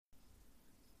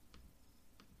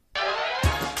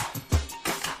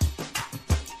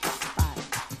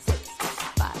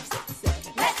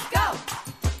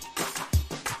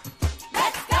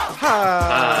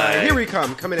Hi. Here we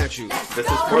come, coming at you. This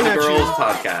is for the girls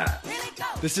podcast.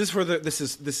 This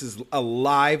is a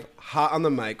live, hot on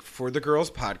the mic for the girls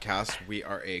podcast. We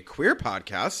are a queer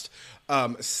podcast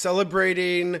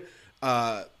celebrating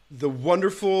the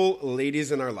wonderful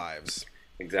ladies in our lives.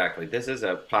 Exactly. This is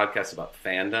a podcast about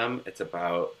fandom. It's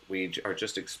about, we are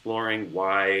just exploring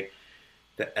why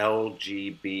the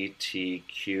LGBTQAI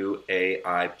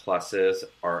pluses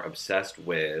are obsessed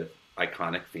with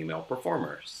iconic female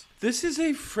performers. This is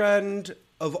a friend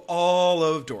of all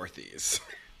of Dorothy's.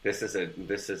 This is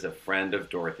a friend of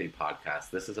Dorothy podcast.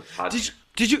 This is a podcast.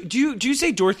 Do you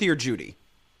say Dorothy or Judy?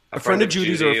 A friend of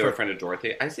Judy's Judy or a friend of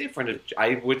Dorothy? I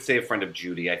would say a friend of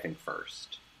Judy, I think,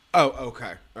 first. Oh,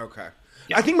 okay.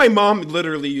 Yeah. I think my mom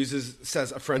literally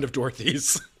says a friend of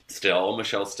Dorothy's.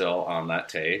 Michelle's still on that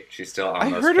take. She's still on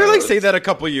those I heard her say that a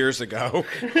couple years ago.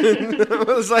 I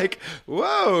was like,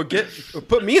 whoa,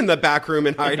 put me in the back room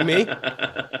and hide me.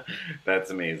 That's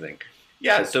amazing.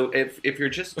 Yeah, so if you're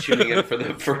just tuning in for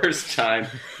the first time,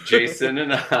 Jason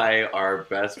and I are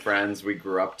best friends. We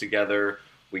grew up together.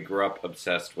 We grew up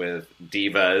obsessed with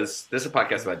divas. This is a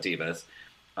podcast about divas.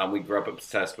 We grew up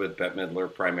obsessed with Bette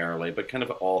Midler primarily, but kind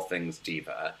of all things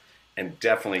diva. And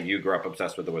definitely you grew up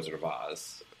obsessed with The Wizard of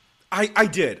Oz. I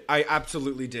did. I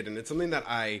absolutely did. And it's something that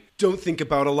I don't think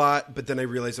about a lot, but then I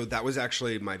realized, that was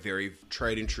actually my very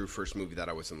tried and true first movie that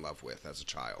I was in love with as a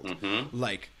child. Mm-hmm.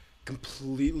 Like,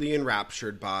 completely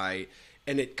enraptured by,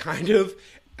 and it kind of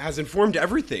has informed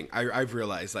everything. I've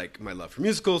realized, like, my love for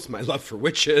musicals, my love for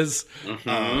witches,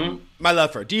 my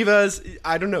love for divas.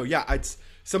 I don't know. Yeah, it's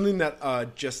something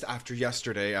that just after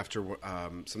yesterday,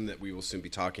 something that we will soon be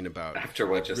talking about, after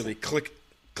what just really clicked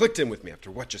in with me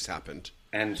after what just happened.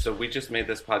 And so we just made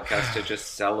this podcast to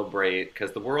just celebrate,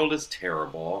 because the world is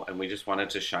terrible, and we just wanted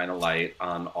to shine a light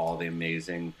on all the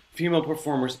amazing female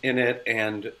performers in it,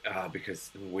 and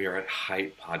because we are at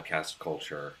height podcast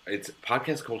culture.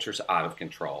 Podcast culture's out of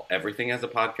control. Everything has a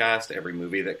podcast. Every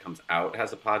movie that comes out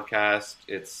has a podcast.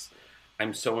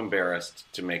 I'm so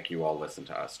embarrassed to make you all listen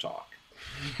to us talk.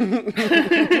 And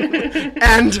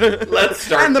let's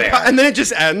start there. And then it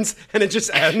just ends.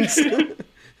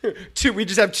 We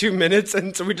just have 2 minutes,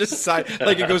 and so we just decide,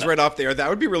 like, it goes right off there. That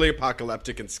would be really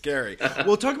apocalyptic and scary.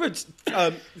 We'll talk about,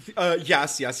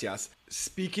 yes.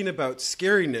 Speaking about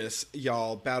scariness,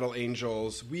 y'all, Battle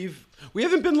Angels, we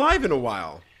haven't been live in a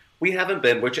while. We haven't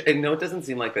been, which I know it doesn't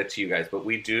seem like that to you guys, but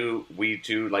we do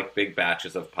like big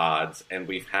batches of pods, and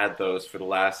we've had those for the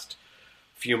last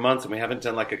few months, and we haven't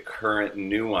done like a current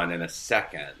new one in a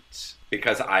second.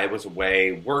 Because I was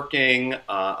away working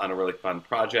on a really fun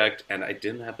project, and I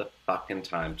didn't have the fucking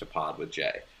time to pod with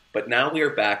Jay. But now we are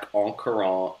back en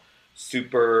courant,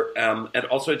 super. And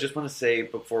also, I just want to say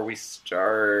before we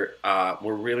start,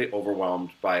 we're really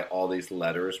overwhelmed by all these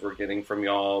letters we're getting from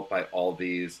y'all, by all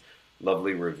these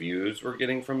lovely reviews we're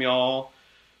getting from y'all.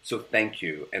 So thank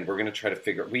you. And we're going to try to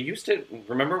figure. We used to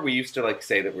like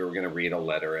say that we were going to read a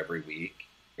letter every week,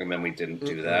 and then we didn't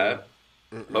do that.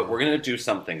 But we're going to do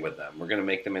something with them. We're going to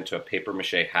make them into a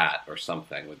papier-mâché hat or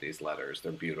something with these letters.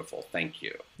 They're beautiful. Thank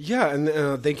you. Yeah,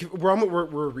 and thank you.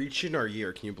 We're reaching our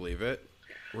year. Can you believe it?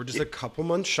 We're just a couple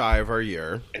months shy of our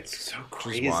year. It's so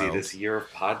crazy, this year of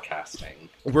podcasting.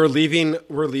 We're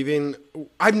leaving.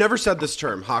 I've never said this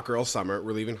term, hot girl summer.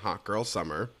 We're leaving hot girl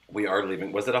summer. We are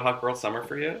leaving. Was it a hot girl summer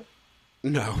for you?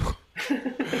 No.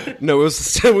 No, it was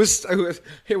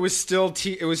still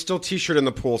t-shirt in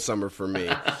the pool summer for me.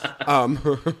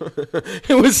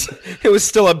 It was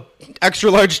still a extra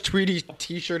large Tweety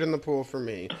t-shirt in the pool for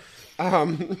me.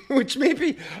 Which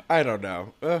maybe, I don't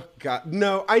know. Oh God,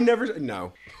 no,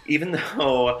 no. Even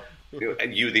though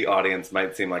you, the audience,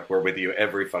 might seem like we're with you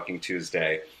every fucking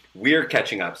Tuesday, we're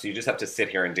catching up. So you just have to sit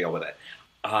here and deal with it.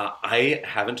 I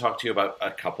haven't talked to you about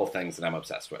a couple things that I'm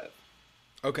obsessed with.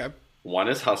 Okay. One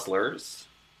is Hustlers.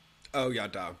 Oh yeah,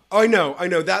 duh. Oh, I know.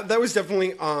 That was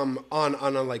definitely on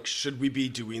a like, should we be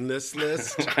doing this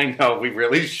list? I know we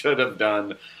really should have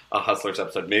done a Hustlers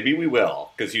episode. Maybe we will,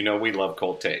 because we love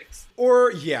cold takes.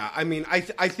 Or yeah, I mean, I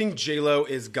think J-Lo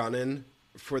is gunning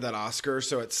for that Oscar.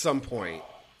 So at some point,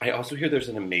 I also hear there's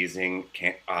an amazing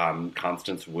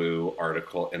Constance Wu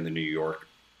article in the New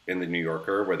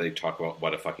Yorker where they talk about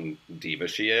what a fucking diva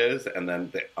she is, and then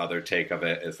the other take of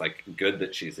it is like, good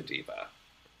that she's a diva.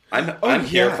 I'm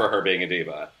here for her being a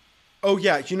diva. Oh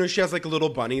yeah, she has like a little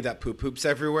bunny that poops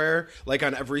everywhere. Like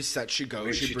on every set she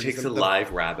goes, she takes a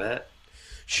live rabbit.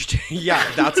 Yeah,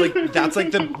 that's like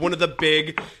the one of the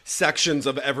big sections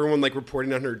of everyone like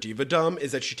reporting on her divadom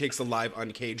is that she takes a live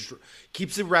uncaged,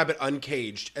 keeps a rabbit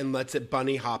uncaged, and lets it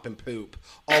bunny hop and poop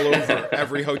all over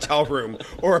every hotel room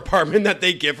or apartment that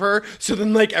they give her. So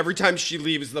then, like every time she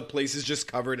leaves, the place is just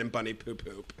covered in bunny poop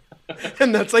poop,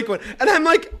 and that's like what. And I'm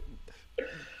like,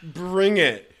 bring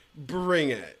it, bring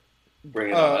it.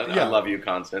 Bring it on. Yeah. I love you,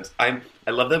 Constance. I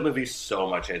love that movie so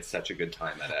much. I had such a good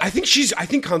time at it. I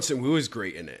think Constance Wu is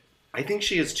great in it. I think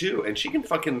she is too, and she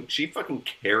fucking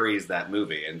carries that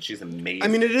movie, and she's amazing. I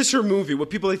mean, it is her movie.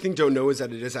 What people I think don't know is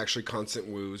that it is actually Constance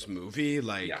Wu's movie.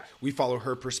 Like, we follow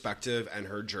her perspective and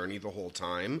her journey the whole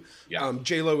time. Yeah.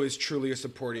 J-Lo is truly a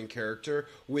supporting character,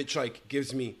 which like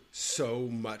gives me so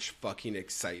much fucking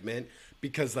excitement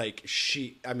because like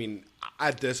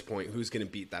at this point, who's going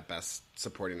to beat that best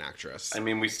supporting actress? I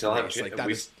mean, we still have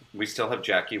we still have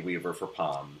Jackie Weaver for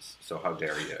Palms. So how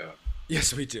dare you?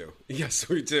 Yes, we do. Yes,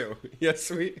 we do. Yes,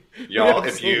 we. Y'all,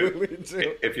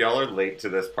 if y'all are late to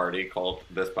this party called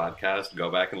this podcast,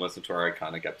 go back and listen to our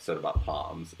iconic episode about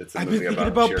Palms. It's a movie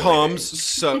about Palms.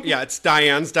 So yeah, it's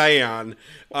Diane's Diane.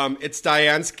 It's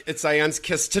Diane's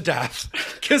kiss to death.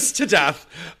 Kiss to death.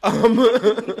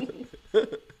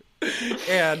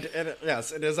 And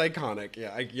yes, it is iconic.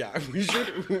 Yeah, we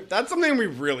should. That's something we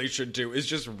really should do. Is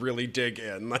just really dig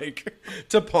in, like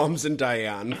to Palms and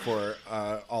Diane for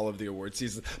all of the award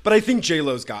seasons. But I think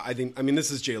J-Lo's got. I mean, this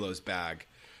is J-Lo's bag.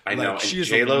 I know. She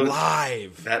is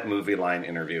alive. That movie line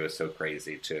interview is so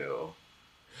crazy too.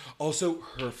 Also,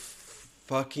 her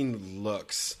fucking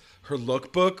looks. Her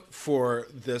lookbook for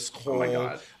this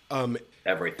whole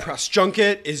everything press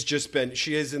junket is just been.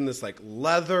 She is in this like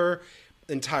leather.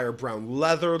 Entire brown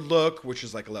leather look, which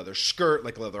is like a leather skirt,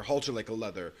 like a leather halter, like a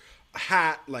leather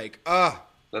hat, like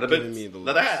leather boots,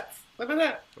 leather hats,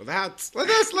 leather hats,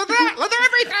 leather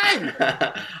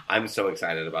everything. I'm so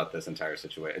excited about this entire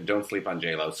situation. Don't sleep on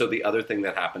J-Lo. So the other thing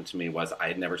that happened to me was I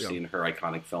had never seen her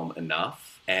iconic film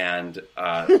Enough, and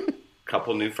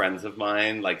couple new friends of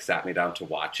mine like sat me down to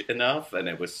watch Enough, and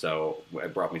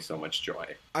it brought me so much joy.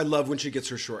 I love when she gets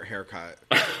her short haircut.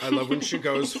 I love when she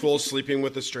goes full sleeping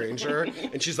with a stranger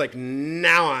and she's like,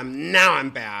 now I'm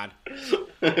bad.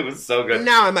 It was so good.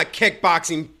 Now I'm a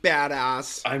kickboxing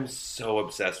badass. I'm so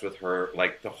obsessed with her.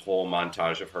 Like the whole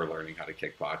montage of her learning how to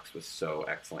kickbox was so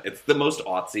excellent. It's the most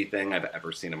Autsy thing I've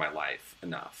ever seen in my life.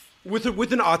 Enough. With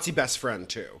an Autsy best friend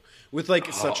too. With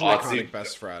like such an iconic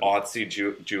best friend. Autsy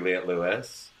Juliette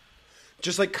Lewis.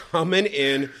 Just like coming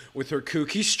in with her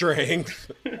kooky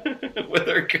strength. With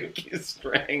her kooky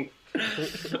strength.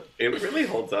 It really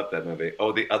holds up, that movie.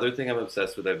 Oh, the other thing I'm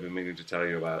obsessed with I've been meaning to tell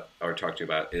you about or talk to you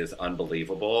about is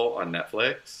Unbelievable on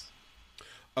Netflix.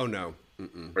 Oh no.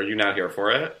 Mm-mm. Are you not here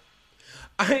for it?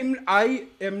 I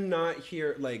am not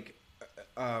here like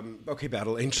okay,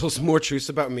 Battle Angels, more truths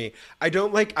about me. I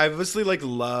obviously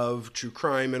love true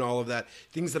crime and all of that.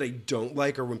 Things that I don't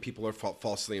like are when people are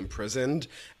falsely imprisoned,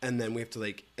 and then we have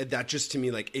to that just to me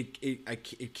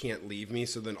it can't leave me.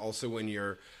 So then also when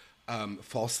you're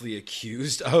falsely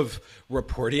accused of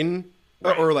reporting,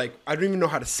 right. or I don't even know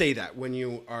how to say that when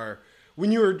you are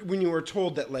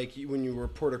told that when you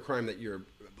report a crime that you're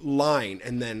lying,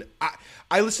 and then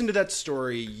I listened to that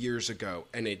story years ago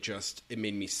and it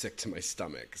made me sick to my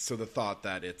stomach. So the thought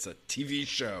that it's a TV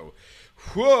show,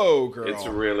 whoa, girl, it's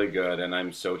really good, and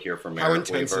I'm so here for Merritt. How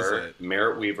intense Weaver. Is it?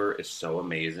 Merritt Weaver is so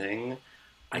amazing.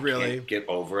 I can't get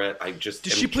over it.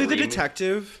 Did she play the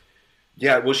detective?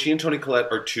 Yeah, well, she and Toni Collette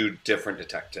are two different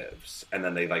detectives, and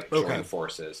then they join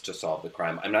forces to solve the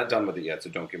crime. I'm not done with it yet,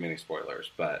 so don't give me any spoilers.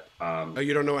 But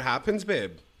you don't know what happens,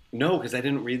 babe? No, because I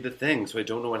didn't read the thing, so I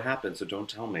don't know what happened. So don't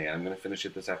tell me. I'm going to finish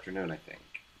it this afternoon, I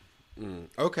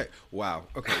think. Okay. Wow.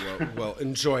 Okay. Well,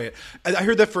 enjoy it. I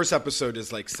heard that first episode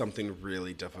is something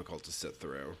really difficult to sit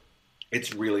through.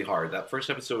 It's really hard. That first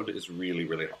episode is really,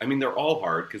 really hard. I mean, they're all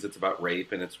hard because it's about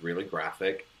rape and it's really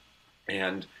graphic.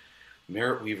 And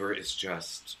Merritt Weaver is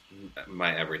just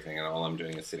my everything, and all I'm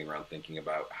doing is sitting around thinking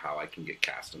about how I can get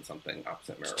cast in something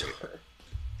opposite Merritt Weaver.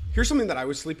 Here's something that I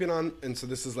was sleeping on, and so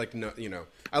this is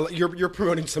you're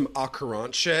promoting some au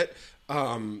courant shit,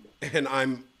 and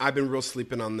I've been real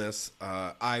sleeping on this.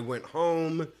 I went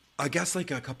home, I guess a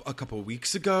couple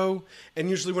weeks ago, and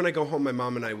usually when I go home, my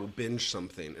mom and I will binge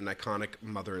something, an iconic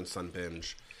mother and son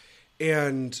binge,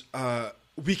 and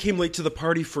we came late to the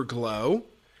party for Glow.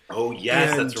 Oh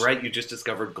yes, that's right. You just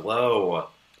discovered Glow.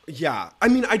 Yeah, I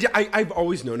mean, I've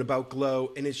always known about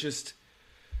Glow, and it's just.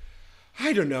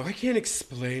 I don't know. I can't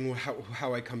explain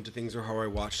how I come to things or how I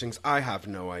watch things. I have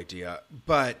no idea.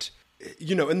 But,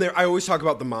 and I always talk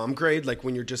about the mom grade.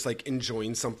 When you're just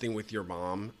enjoying something with your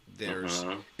mom,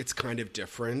 it's kind of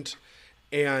different.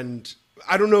 And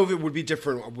I don't know if it would be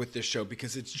different with this show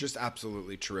because it's just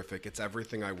absolutely terrific. It's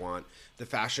everything I want. The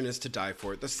fashion is to die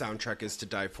for. The soundtrack is to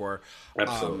die for.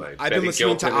 Absolutely. I've been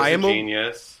listening to I Am a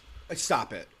Genius.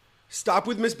 Stop it. Stop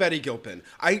with Miss Betty Gilpin.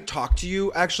 I talked to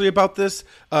you actually about this.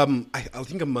 I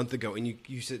think a month ago, and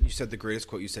you said the greatest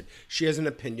quote. You said she has an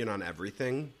opinion on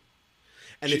everything,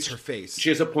 and it's her face. She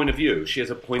has a point of view. She has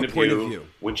a point of view.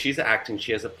 When she's acting,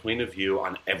 she has a point of view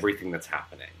on everything that's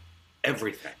happening.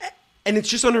 Everything. And it's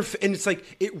just on her, and it's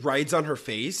like it rides on her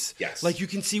face. Yes. Like you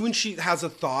can see when she has a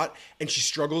thought and she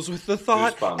struggles with the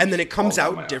thought, Goosebumps and then it comes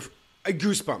all out different.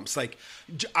 Goosebumps. Like,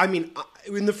 I mean,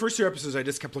 in the first 2 episodes, I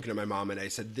just kept looking at my mom and I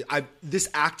said, "This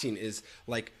acting is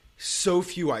like so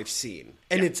few I've seen,"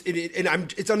 and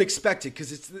it's unexpected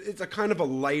because it's a kind of a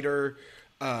lighter.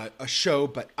 A show,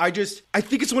 but I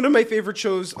think it's one of my favorite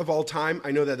shows of all time.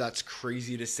 I know that that's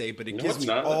crazy to say, but it gives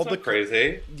me all the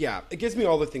crazy. Yeah, it gives me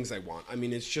all the things I want. I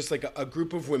mean, it's just like a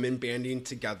group of women banding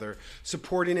together,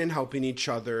 supporting and helping each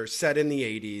other. Set in the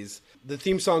 80s. The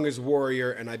theme song is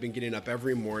Warrior, and I've been getting up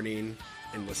every morning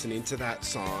and listening to that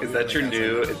song. Is that your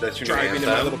new? Is that your driving new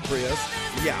in my little Prius?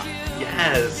 Yeah.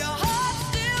 Yes.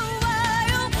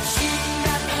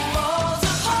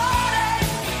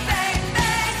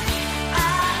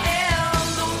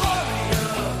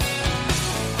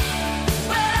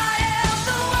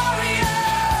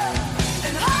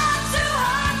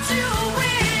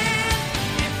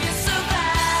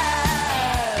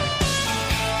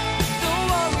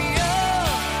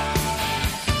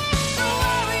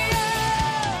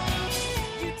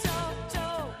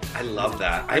 Love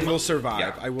that. I will survive.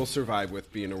 Yeah. I will survive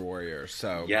with being a warrior.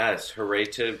 So yes, hooray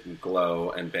to Glow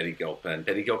and Betty Gilpin.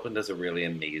 Betty Gilpin does a really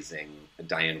amazing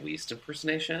Diane Wiest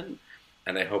impersonation,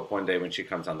 and I hope one day when she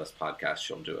comes on this podcast,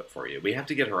 she'll do it for you. We have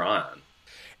to get her on.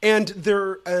 And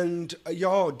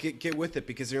y'all get with it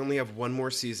because they only have one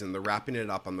more season. They're wrapping it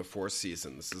up on the 4th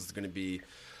season. This is going to be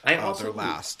their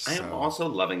last. I am also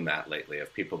loving that lately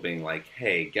of people being like,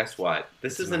 "Hey, guess what?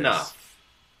 This is enough."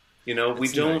 You know,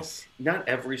 not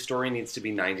every story needs to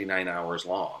be 99 hours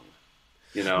long,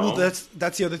 you know? Well, that's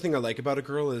the other thing I like about A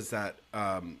Girl is that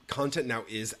content now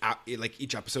is, like,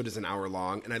 each episode is an hour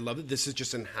long. And I love that this is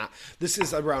just this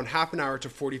is around half an hour to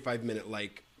 45-minute,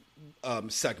 like,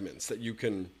 segments that you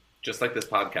can... Just like this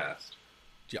podcast.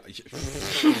 Yeah.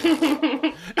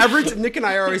 Nick and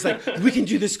I are always like, we can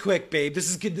do this quick, babe.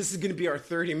 This is good. This is going to be our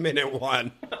 30-minute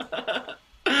one.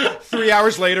 3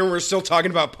 hours later, we're still talking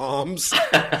about palms.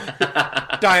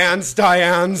 Diane's,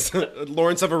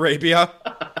 Lawrence of Arabia.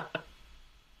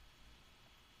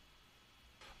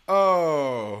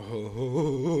 Oh,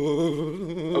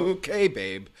 okay,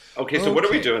 babe. Okay, so what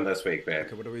are we doing this week, babe?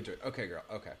 Okay, what are we doing? Okay, girl.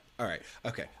 Okay, all right.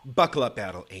 Okay, buckle up,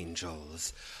 battle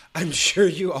angels. I'm sure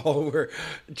you all were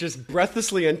just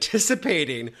breathlessly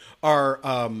anticipating our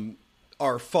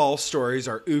fall stories,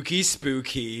 our ooky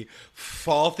spooky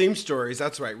fall themed stories.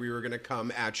 That's right. We were going to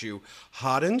come at you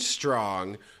hot and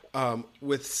strong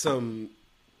with some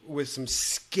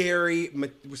scary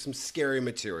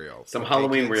material. Some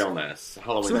Halloween realness.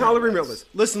 Halloween realness.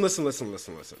 Listen.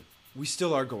 We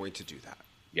still are going to do that.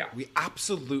 Yeah. We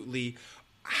absolutely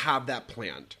have that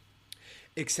planned.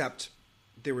 Except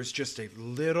there was just a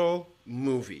little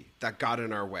movie that got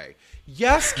in our way.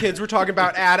 Yes, kids, we're talking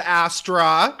about Ad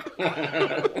Astra.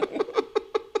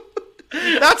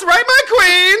 That's right, my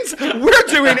queens. We're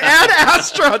doing Ad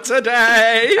Astra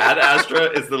today. Ad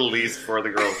Astra is the least for the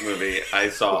girls movie I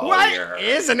saw all year. What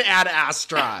is an Ad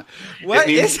Astra? What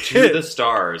it means to the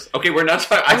stars. Okay, we're not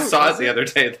talking. I saw it the other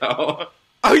day, though.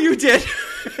 Oh, you did?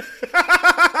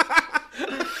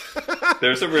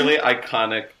 There's a really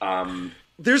iconic...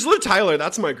 There's Liv Tyler.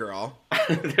 That's my girl.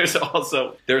 There's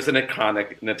an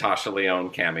iconic Natasha Lyonne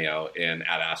cameo in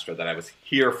Ad Astra that I was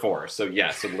here for. So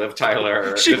yes, and Liv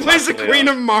Tyler. She plays the Queen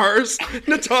of Mars.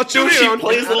 Natasha Lyonne. She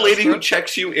plays the lady who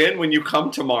checks you in when you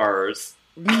come to Mars.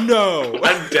 No.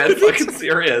 I'm dead fucking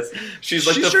serious. She's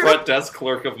like the front desk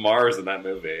clerk of Mars in that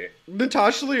movie.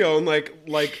 Natasha Lyonne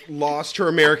like lost her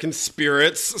American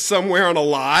spirits somewhere on a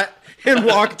lot. And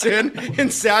walked in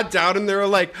and sat down, and they were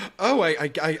like, "Oh, I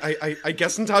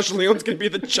guess Natasha Lyonne's going to be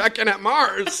the check-in at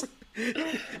Mars."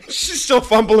 She's still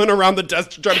fumbling around the desk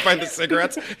to try to find the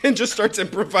cigarettes, and just starts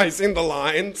improvising the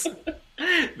lines.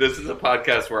 This is a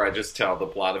podcast where I just tell the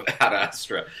plot of Ad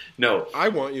Astra. No, I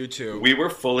want you to. We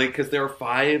were fully because there are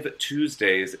 5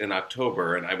 Tuesdays in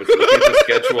October, and I was looking at the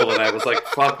schedule, and I was like,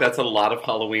 "Fuck, that's a lot of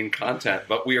Halloween content."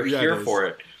 But we are here for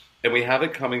it, and we have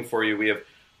it coming for you.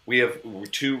 We have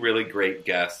 2 really great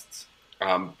guests,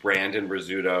 Brandon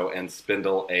Rizzuto and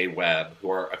Spindle A. Webb, who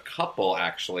are a couple,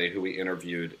 actually, who we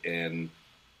interviewed in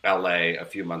L.A. a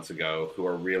few months ago, who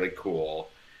are really cool.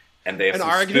 And they have and some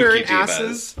arguing spooky their divas.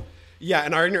 asses. Yeah,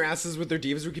 and arguing their asses with their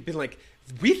divas. We keep being like,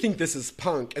 we think this is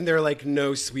punk. And they're like,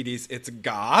 no, sweeties, it's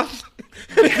goth.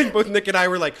 And I think both Nick and I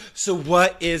were like, so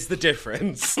what is the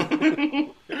difference?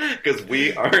 Because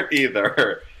we aren't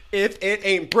either. If it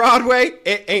ain't Broadway,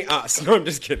 it ain't us. No, I'm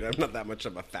just kidding. I'm not that much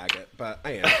of a faggot, but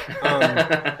I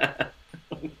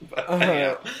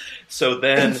am. So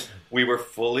then we were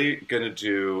fully going to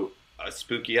do a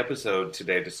spooky episode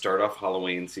today to start off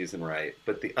Halloween season right.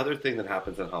 But the other thing that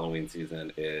happens in Halloween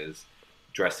season is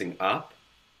dressing up,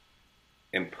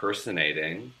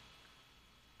 impersonating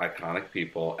iconic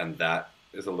people, and that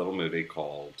is a little movie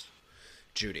called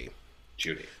Judy.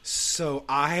 So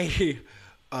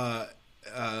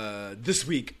this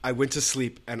week I went to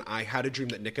sleep and I had a dream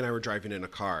that Nick and I were driving in a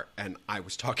car and I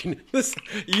was talking this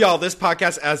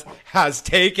podcast has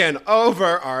taken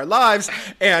over our lives,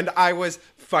 and I was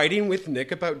fighting with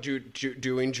Nick about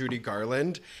doing Judy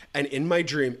Garland, and in my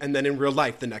dream and then in real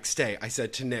life the next day I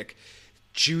said to Nick,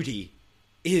 Judy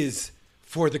is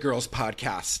For the Girls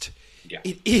podcast. Yeah.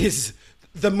 It is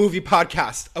the movie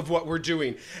podcast of what we're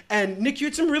doing. And Nick, you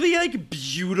had some really like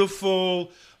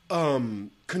beautiful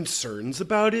concerns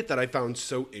about it that I found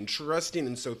so interesting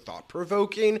and so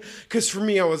thought-provoking. Because for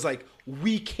me, I was like,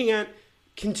 we can't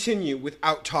continue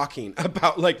without talking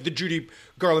about like the Judy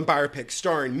Garland biopic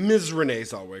starring Ms. Renee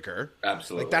Zellweger.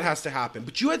 Absolutely. Like that has to happen.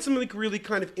 But you had some like really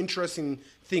kind of interesting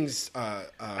things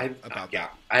about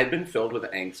that. I had been filled with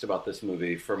angst about this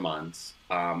movie for months.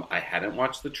 I hadn't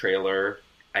watched the trailer.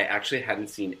 I actually hadn't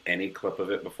seen any clip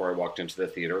of it before I walked into the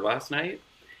theater last night.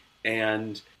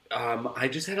 And I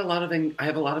just had I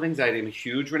have a lot of anxiety. I'm a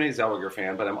huge Renee Zellweger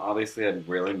fan, but I'm obviously a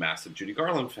really massive Judy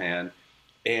Garland fan.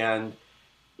 And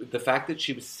the fact that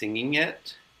she was singing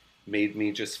it made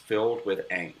me just filled with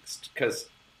angst. Because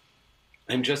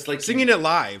I'm just like... Singing it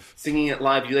live.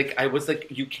 I was like,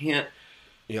 you can't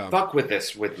fuck with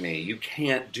this with me. You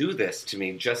can't do this to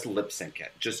me. Just lip sync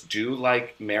it. Just do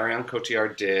like Marion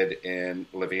Cotillard did in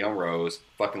Olivia and Rose.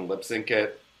 Fucking lip sync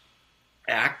it.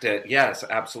 Act it. Yes,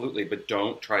 absolutely. But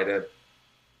don't try to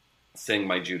sing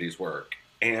my Judy's work.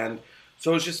 And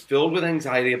so I was just filled with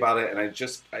anxiety about it. And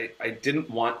I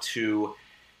didn't want to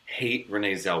hate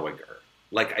Renee Zellweger.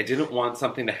 Like, I didn't want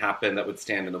something to happen that would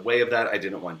stand in the way of that. I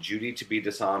didn't want Judy to be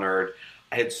dishonored.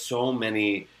 I had so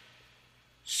many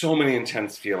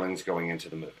intense feelings going into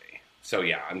the movie. So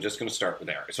yeah, I'm just going to start with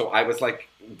there. So I was like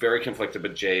very conflicted,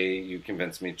 but Jay, you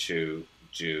convinced me to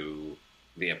do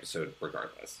the episode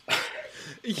regardless.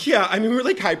 Yeah, I mean, we were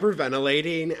like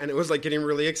hyperventilating and it was like getting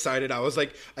really excited. I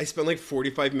spent like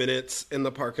 45 minutes in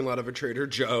the parking lot of a Trader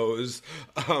Joe's.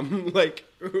 Like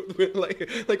we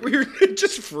were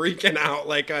just freaking out,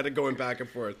 like kind of going back and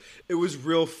forth. It was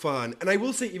real fun. And I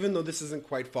will say, even though this isn't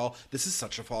quite fall, this is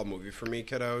such a fall movie for me,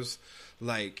 kiddos.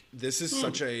 Like, this is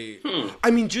such a, I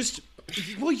mean, just,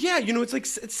 well, yeah, you know, it's like,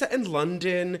 it's set in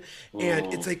London,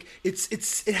 and it's like,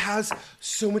 it has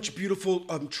so much beautiful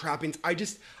trappings. I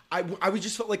just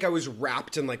felt like I was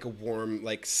wrapped in like a warm,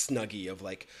 like, snuggie of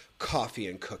like coffee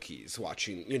and cookies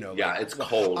watching, you know. Yeah, like, it's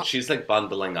cold. She's like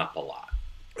bundling up a lot.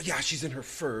 Yeah, she's in her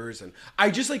furs, and I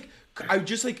just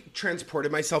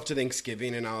transported myself to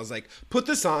Thanksgiving, and I was like, put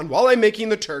this on while I'm making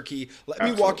the turkey. Let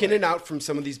me walk in and out from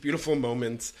some of these beautiful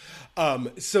moments.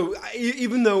 So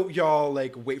even though y'all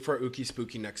like wait for our Ookie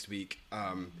Spooky next week,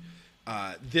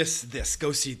 this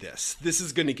go see this. This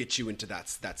is going to get you into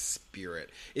that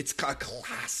spirit. It's a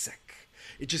classic.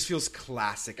 It just feels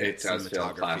classic. It does feel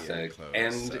classic,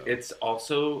 and it's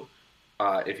also.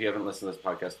 If you haven't listened to this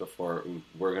podcast before,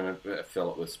 we're going to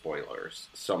fill it with spoilers.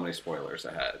 So many spoilers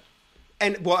ahead.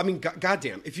 And, well, I mean,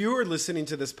 goddamn, if you are listening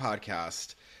to this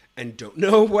podcast and don't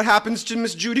know what happens to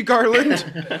Miss Judy Garland,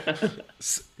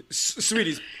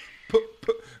 sweeties,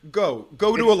 go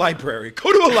to a library.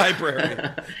 Go to a library.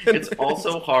 It's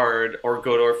also hard, or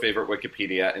go to our favorite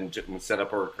Wikipedia and set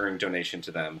up a recurring donation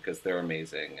to them because they're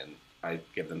amazing, and I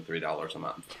give them $3 a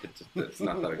month. It's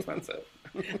not that expensive.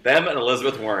 Them and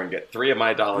Elizabeth Warren get $3 of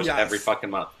my dollars every fucking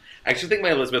month. I actually think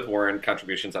my Elizabeth Warren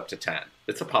contribution's up to 10.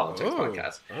 It's a politics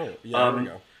podcast. Oh, yeah, there we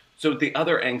go. So the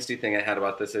other angsty thing I had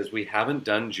about this is we haven't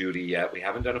done Judy yet. We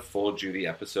haven't done a full Judy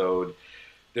episode.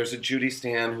 There's a Judy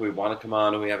stan who we want to come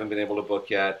on and we haven't been able to book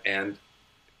yet. And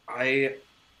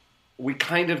we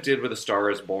kind of did with A Star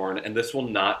Is Born, and this will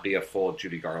not be a full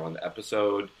Judy Garland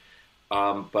episode.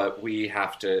 But we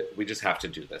just have to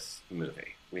do this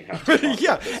movie. We have to.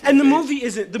 Yeah, and the movie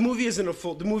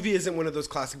isn't one of those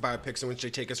classic biopics in which they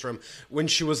take us from when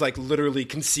she was like literally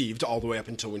conceived all the way up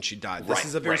until when she died. This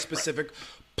is a very specific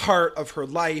part of her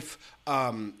life.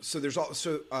 So there's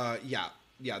also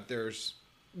there's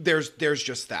there's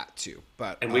just that too.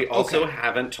 But and we also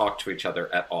haven't talked to each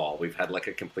other at all. We've had like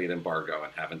a complete embargo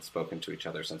and haven't spoken to each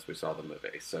other since we saw the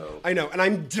movie. So I know, and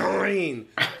I'm dying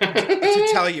to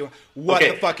tell you what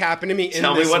the fuck happened to me.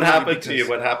 Tell me what happened to you.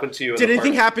 What happened to you? Did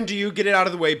anything happen to you? Get it out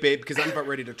of the way, babe, because I'm about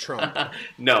ready to trump.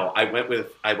 No, I went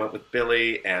with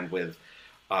Billy and with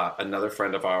another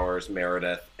friend of ours,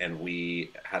 Meredith, and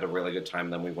we had a really good time.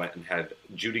 Then we went and had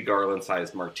Judy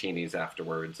Garland-sized martinis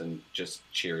afterwards, and just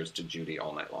cheers to Judy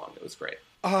all night long. It was great.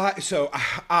 So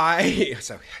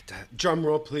drum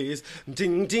roll, please.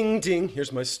 Ding, ding, ding.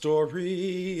 Here's my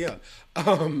story.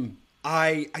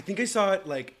 I think I saw it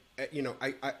like, I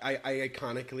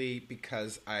iconically,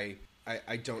 because I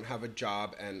don't have a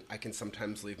job and I can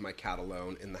sometimes leave my cat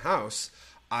alone in the house.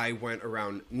 I went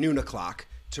around noon o'clock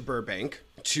to Burbank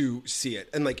to see it.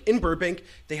 And like in Burbank,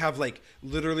 they have like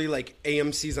literally like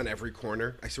AMCs on every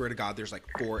corner. I swear to God, there's like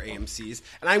 4 AMCs.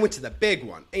 And I went to the big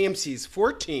one, AMC's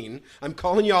 14. I'm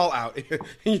calling y'all out.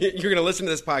 You're going to listen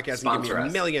to this podcast and give me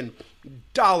 $1 million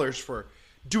for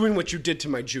doing what you did to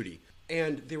my Judy.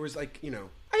 And there was like,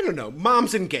 I don't know,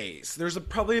 moms and gays. There's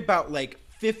probably about like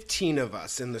 15 of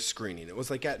us in the screening. It was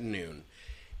like at noon.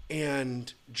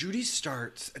 And Judy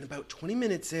starts, and about 20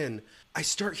 minutes in, I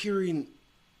start hearing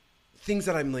things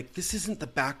that I'm like, this isn't the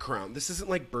background. This isn't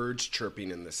like birds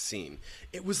chirping in this scene.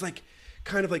 It was like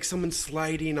kind of like someone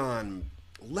sliding on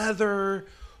leather,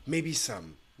 maybe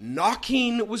some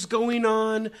knocking was going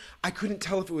on. I couldn't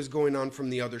tell if it was going on from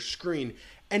the other screen.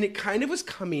 And it kind of was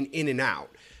coming in and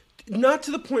out. Not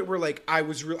to the point where like I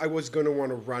was going to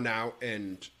want to run out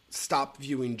and stop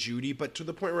viewing Judy, but to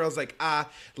the point where I was like,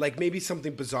 like maybe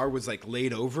something bizarre was like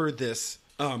laid over this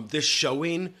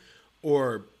showing,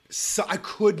 or so I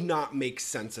could not make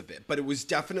sense of it. But it was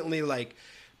definitely like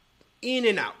in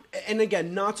and out. And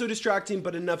again, not so distracting,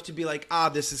 but enough to be like,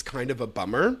 this is kind of a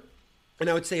bummer. And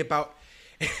I would say about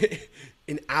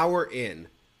an hour in,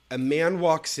 a man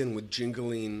walks in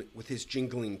with his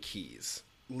jingling keys,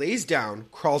 lays down,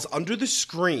 crawls under the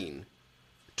screen,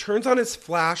 turns on his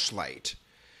flashlight,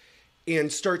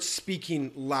 and starts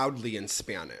speaking loudly in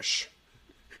Spanish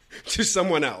to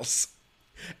someone else.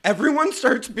 Everyone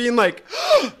starts being like,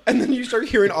 and then you start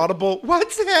hearing audible,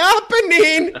 what's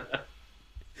happening?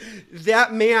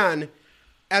 That man,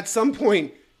 at some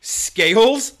point,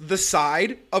 scales the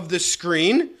side of the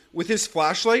screen with his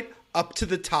flashlight up to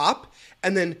the top,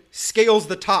 and then scales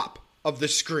the top of the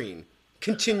screen,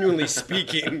 continually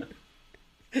speaking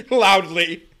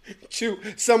loudly to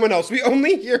someone else. We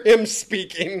only hear him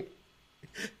speaking.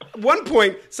 At one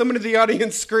point, someone in the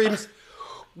audience screams,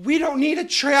 we don't need a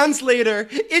translator.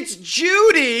 It's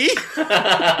Judy.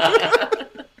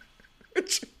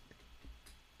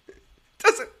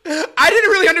 I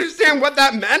didn't really understand what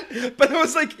that meant, but I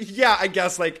was like, yeah, I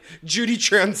guess like Judy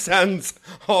transcends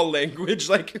all language.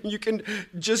 Like you can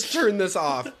just turn this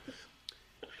off.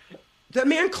 That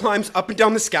man climbs up and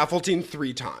down the scaffolding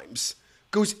 3 times,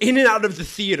 goes in and out of the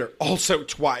theater also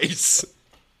twice,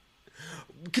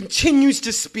 continues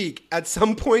to speak. At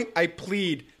some point, I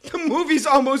plead, the movie's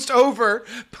almost over.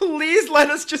 Please let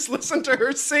us just listen to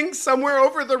her sing Somewhere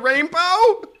Over the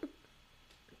Rainbow.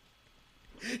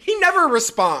 He never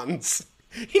responds.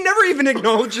 He never even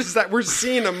acknowledges that we're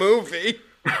seeing a movie.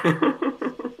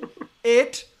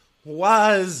 It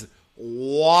was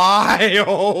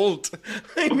wild.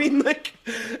 I mean, like,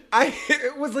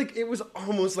 it was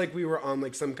almost like we were on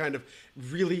like some kind of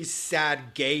really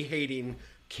sad gay hating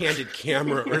Candid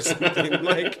Camera or something.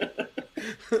 Like,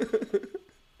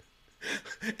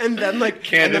 and then like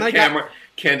Candid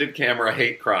Camera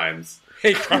hate crimes.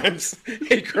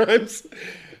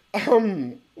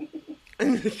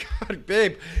 God,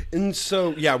 babe. And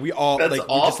so yeah, we all that's like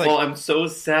awful. just, like, I'm so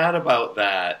sad about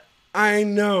that. I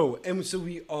know. And so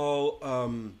we all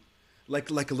like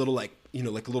a little like,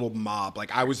 like a little mob.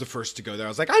 Like I was the first to go there. I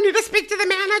was like, I need to speak to the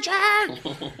manager.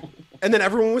 And then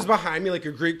everyone was behind me like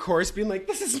a Greek chorus being like,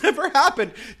 this has never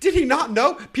happened. Did he not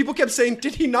know? People kept saying,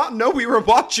 did he not know we were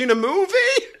watching a movie?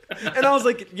 And I was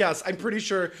like, yes, I'm pretty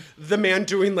sure the man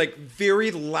doing like very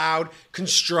loud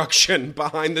construction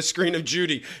behind the screen of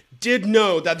Judy did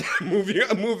know that a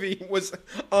movie was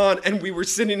on and we were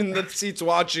sitting in the seats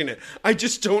watching it. I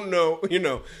just don't know,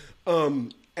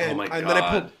 And, oh my God. And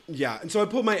then and so I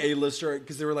pulled my A-lister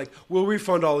because they were like, we'll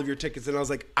refund all of your tickets. And I was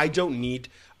like,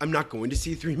 I'm not going to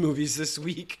see 3 movies this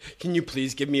week. Can you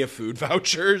please give me a food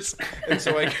vouchers? And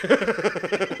so I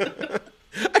really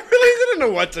didn't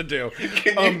know what to do.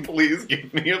 Can you please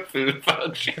give me a food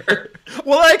voucher?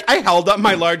 Well, like I held up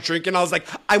my large drink and I was like,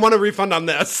 I want a refund on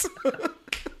this.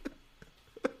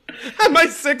 And my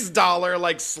 $6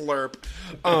 like slurp.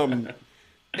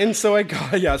 And so I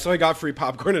got free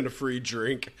popcorn and a free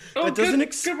drink. Oh, that doesn't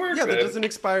good work, that babe. doesn't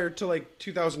expire till like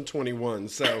 2021.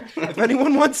 So if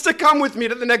anyone wants to come with me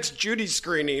to the next Judy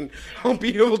screening, I'll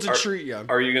be able to treat you.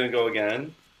 Are you going to go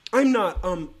again? I'm not.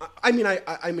 I'm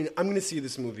going to see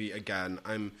this movie again.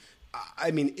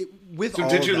 With So all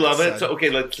did of you that love said, it? So okay,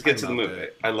 let's get to the loved movie.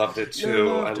 it. I loved it too.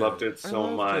 Yeah, I loved it so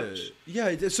much. it.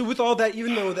 Yeah. So with all that,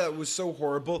 even though that was so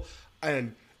horrible,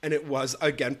 and it was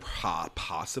again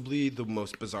possibly the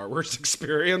most bizarre worst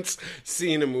experience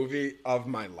seeing a movie of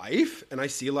my life, and I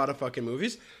see a lot of fucking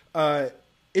movies.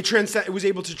 It was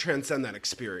able to transcend that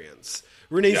experience.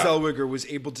 Renee Zellweger was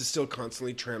able to still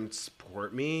constantly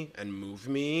transport me and move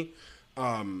me.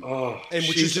 And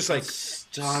which is just like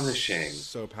astonishing,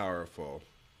 so powerful.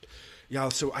 Yeah,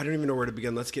 so I don't even know where to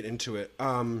begin. Let's get into it.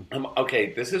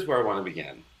 Okay, this is where I want to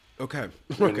begin. Okay.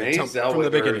 Renee from the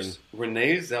beginning.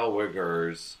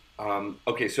 Zellweger's.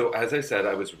 Okay, so as I said,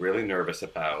 I was really nervous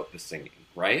about the singing,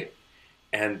 right?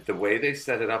 And the way they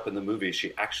set it up in the movie,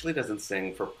 she actually doesn't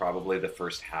sing for probably the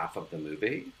first half of the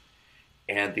movie.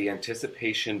 And the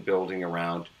anticipation building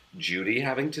around Judy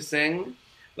having to sing,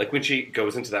 like when she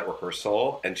goes into that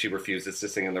rehearsal and she refuses to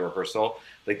sing in the rehearsal,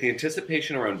 like the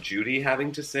anticipation around Judy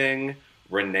having to sing,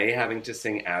 Renee having to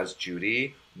sing as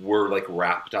Judy were like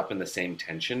wrapped up in the same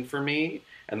tension for me.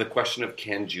 And the question of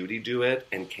can Judy do it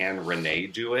and can Renee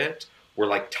do it were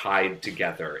like tied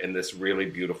together in this really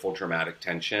beautiful dramatic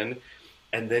tension.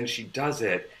 And then she does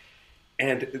it,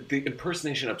 and the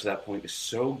impersonation up to that point is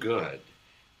so good.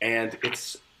 And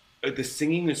the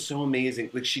singing is so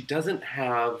amazing. Like she doesn't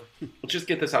have. Let's just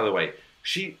get this out of the way.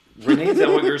 Renee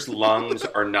Zellweger's lungs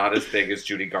are not as big as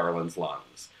Judy Garland's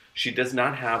lungs. She does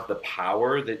not have the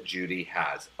power that Judy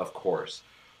has, of course.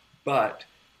 But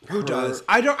who does?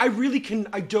 I don't. I really can.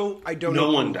 I don't. No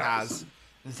know one who does.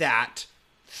 has that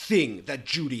thing that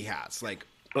Judy has. Like,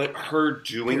 but her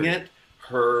doing it,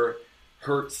 her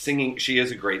singing, she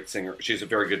is a great singer. She's a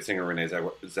very good singer, Renee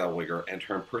Zellweger, and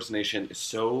her impersonation is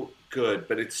so good,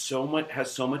 but has so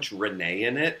much Renee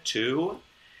in it too.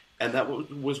 And that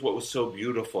was what was so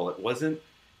beautiful.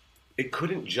 It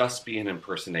couldn't just be an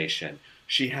impersonation.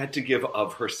 She had to give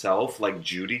of herself like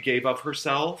Judy gave of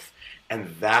herself.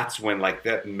 And that's when like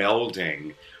that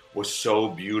melding was so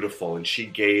beautiful. And she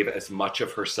gave as much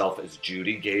of herself as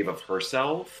Judy gave of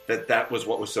herself. That was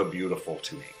what was so beautiful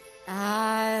to me.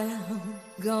 I'll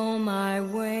go my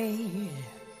way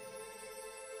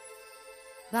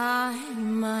by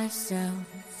myself.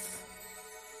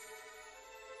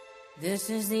 This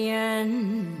is the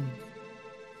end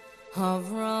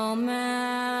of romance.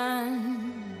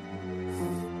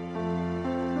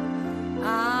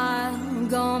 I'll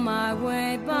go my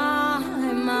way by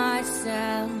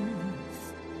myself.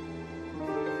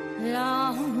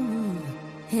 Love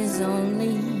is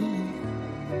only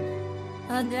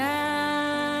a dance.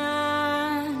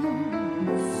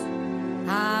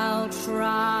 I'll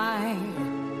try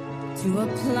to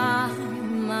apply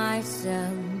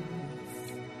myself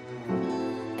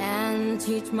and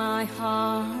teach my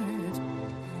heart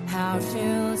how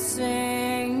to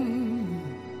sing.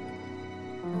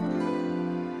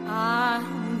 I'll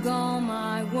go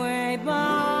my way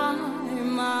by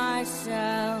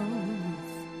myself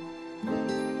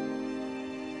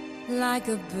like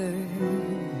a bird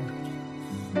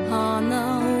on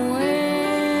the wing.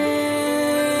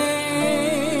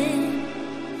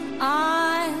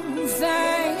 I'll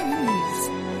face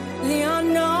the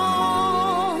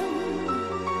unknown.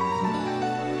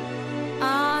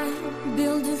 I'll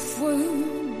build a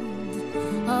fruit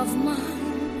of my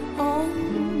own.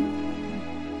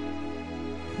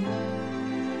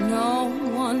 No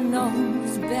one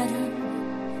knows better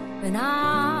than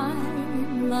I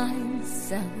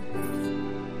myself.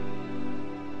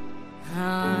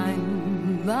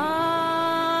 I'm by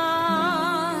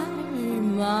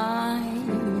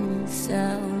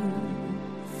myself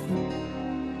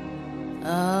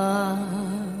alone.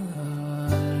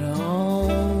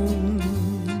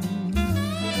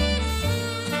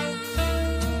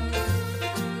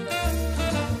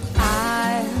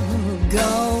 I'll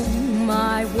go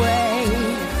my way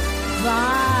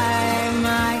by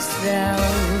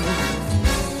myself.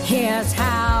 Here's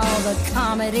how the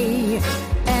comedy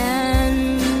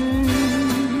ends.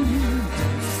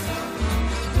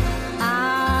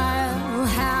 I'll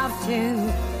have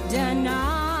to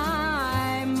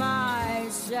deny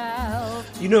myself.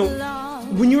 you know,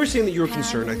 when you were saying that you were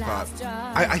concerned, I thought,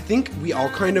 I think we all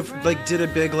kind of like did a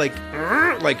big like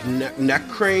neck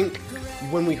crank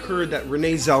when we heard that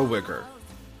Renee Zellweger,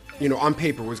 you know, on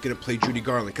paper was going to play Judy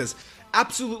Garland, because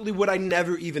absolutely would I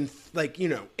never even, like, you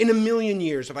know, in a million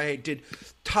years, if I did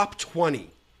top 20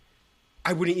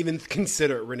 I wouldn't even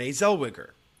consider Renee Zellweger.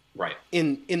 Right.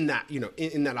 In that,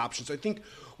 in that option. So I think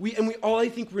we all I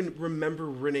think remember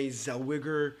Renee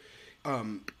Zellweger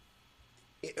in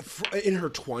her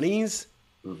 20s.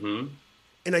 Mm-hmm.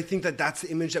 And I think that's the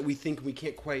image that we think. We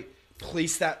can't quite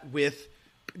place that with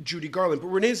Judy Garland. But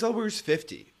Renee Zellweger's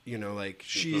 50.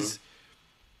 She's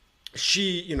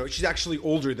she's actually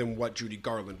older than what Judy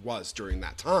Garland was during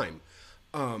that time,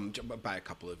 by a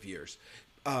couple of years.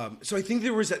 So I think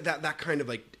there was that kind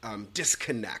of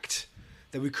disconnect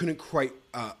that we couldn't quite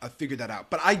figure that out.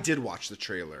 But I did watch the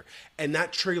trailer, and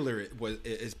that trailer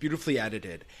is beautifully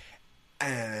edited,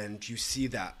 and you see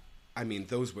that. I mean,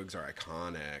 those wigs are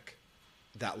iconic.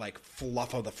 That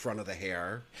fluff of the front of the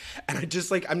hair, and I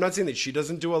just I'm not saying that she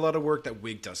doesn't do a lot of work. That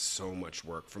wig does so much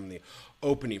work from the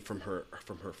opening, from her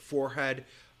forehead.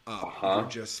 You're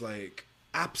just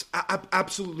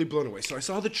absolutely blown away. So I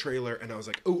saw the trailer and I was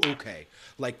like, oh, okay.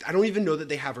 I don't even know that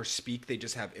they have her speak. They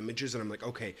just have images, and I'm like,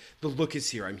 okay, the look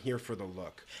is here. I'm here for the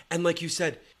look. And like you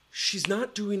said, she's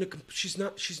not she's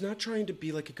not trying to be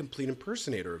a complete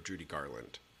impersonator of Judy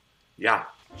Garland. Yeah.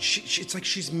 It's like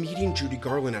she's meeting Judy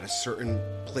Garland at a certain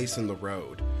place in the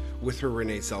road with her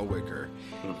Renee Zellweger.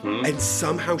 Mm-hmm. And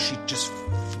somehow she just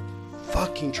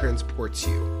fucking transports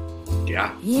you.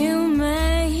 Yeah. You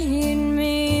made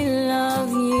me love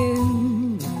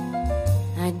you.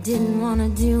 I didn't want to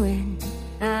do it.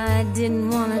 I didn't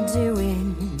want to do it.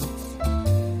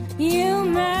 You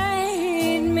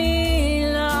made me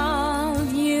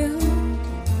love you.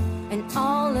 And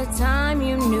all the time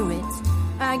you knew it.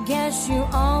 I guess you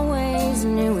always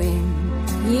knew it.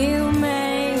 You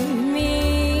made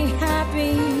me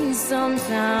happy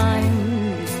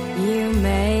sometimes. You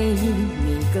made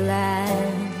me glad.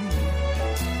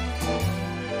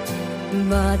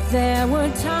 But there were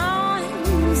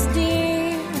times,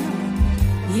 dear,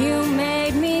 you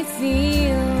made me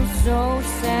feel so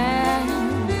sad.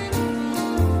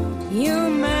 You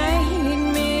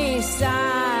made me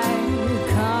sigh,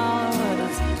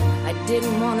 'cause I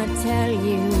didn't want to tell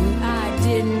you, I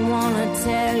didn't want to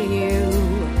tell you.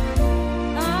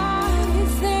 I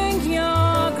think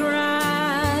you're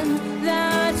grand,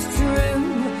 that's true.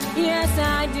 Yes,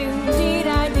 I do, indeed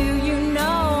I do, you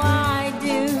know I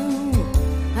do.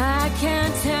 I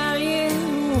can't tell you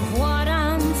what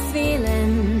I'm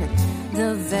feeling.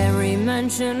 The very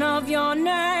mention of your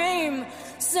name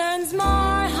sends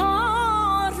my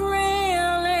heart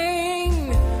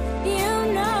reeling.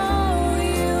 You know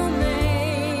you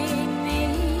made me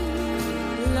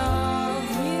love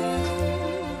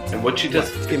you. And what she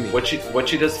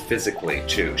does physically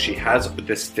too. She has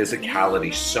this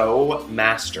physicality so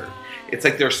mastered. It's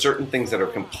like there are certain things that are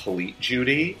complete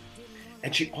Judy.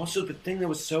 And she also, the thing that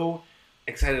was so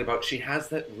excited about, she has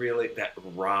that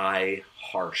wry,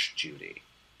 harsh Judy.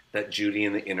 That Judy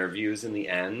in the interviews in the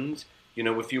end. You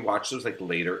know, if you watch those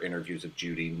later interviews of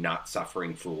Judy not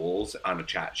suffering fools on a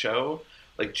chat show,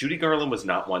 Judy Garland was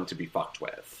not one to be fucked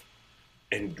with.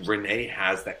 And Renee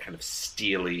has that kind of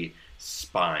steely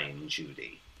spine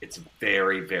Judy. It's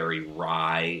very, very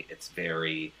wry. It's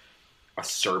very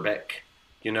acerbic.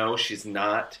 You know, she's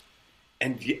not...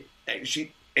 And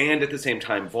at the same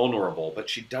time vulnerable, but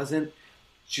she didn't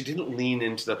lean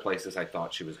into the places I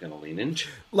thought she was going to lean into.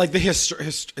 Like the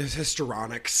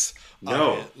histrionics.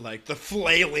 No. The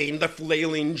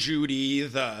flailing Judy,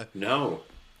 No.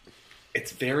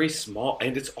 It's very small.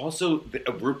 And it's also,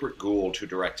 Rupert Gould, who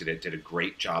directed it, did a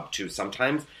great job too.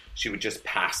 Sometimes she would just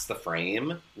pass the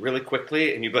frame really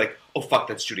quickly, and you'd be like, oh fuck,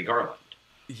 that's Judy Garland.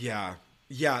 Yeah.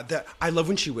 Yeah, I love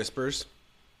when she whispers.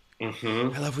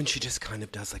 Mm-hmm. I love when she just kind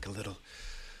of does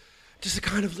just a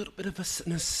kind of little bit of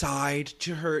an aside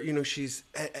to her. You know, she's...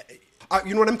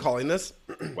 you know what I'm calling this?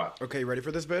 What? Okay, you ready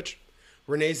for this, bitch?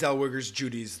 Renee Zellweger's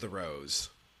Judy's the Rose.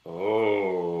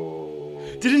 Oh.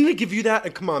 Didn't it give you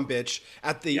that? Come on, bitch.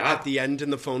 At the end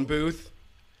in the phone booth?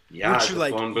 Yeah, at the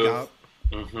phone booth.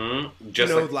 Yeah. Mm-hmm.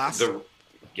 Just last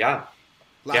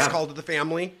call to the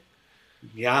family?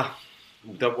 Yeah.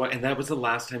 And that was the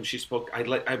last time she spoke.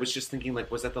 I was just thinking,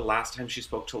 was that the last time she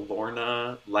spoke to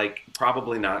Lorna?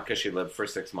 Probably not, because she lived for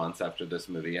 6 months after this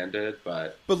movie ended.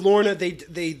 But Lorna,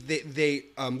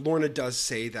 Lorna does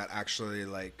say that actually,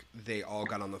 they all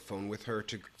got on the phone with her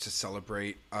to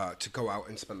celebrate, to go out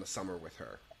and spend the summer with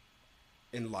her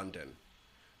in London.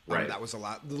 Right. That was the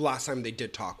last time they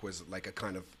did talk was a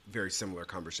kind of very similar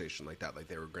conversation like that.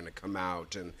 They were going to come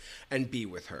out and be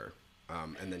with her,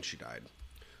 and then she died.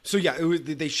 So yeah,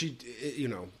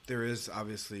 there is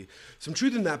obviously some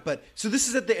truth in that. But so this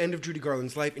is at the end of Judy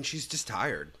Garland's life, and she's just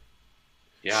tired.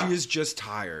 Yeah, she is just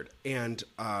tired, and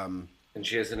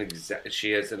she has an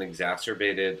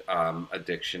exacerbated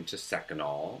addiction to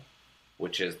Seconal,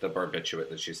 which is the barbiturate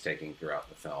that she's taking throughout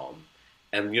the film.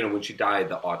 And, you know, when she died,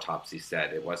 the autopsy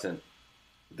said it wasn't...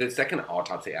 The second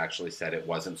autopsy actually said it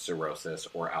wasn't cirrhosis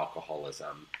or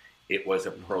alcoholism. It was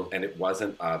and it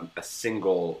wasn't a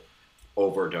single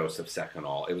overdose of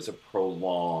Seconal. It was a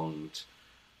prolonged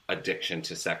addiction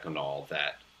to Seconal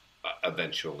that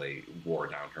eventually wore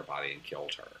down her body and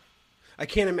killed her. I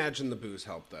can't imagine the booze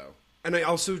helped, though. And I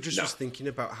also just was thinking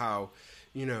about how,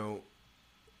 you know,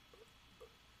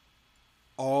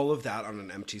 all of that on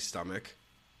an empty stomach.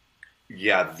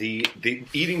 Yeah, the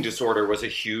eating disorder was a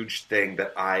huge thing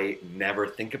that I never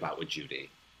think about with Judy.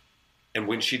 And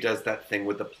when she does that thing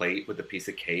with the plate, with the piece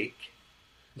of cake...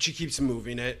 She keeps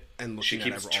moving it and looking at it.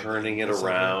 She keeps turning it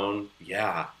around.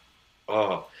 Yeah.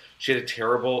 Oh, she had a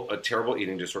terrible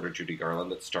eating disorder, Judy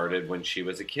Garland, that started when she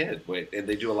was a kid. And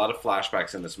they do a lot of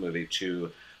flashbacks in this movie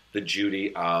to the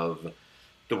Judy of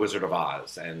The Wizard of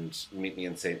Oz and Meet Me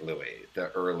in St. Louis,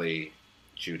 the early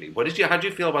Judy. How did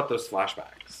you feel about those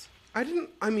flashbacks? I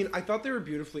thought they were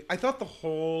I thought the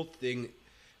whole thing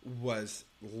was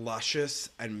luscious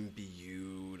and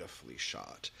beautifully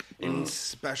shot. And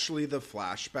especially the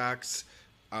flashbacks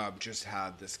just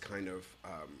had this kind of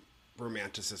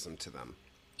romanticism to them.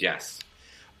 Yes.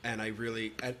 And I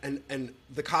really... And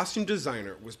the costume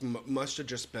designer must have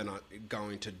just been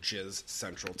going to Jizz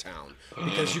Central Town.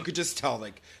 Because you could just tell,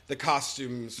 like, the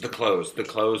costumes... The clothes.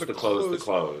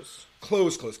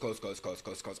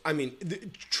 I mean,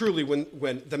 truly,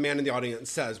 when the man in the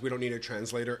audience says, we don't need a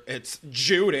translator, it's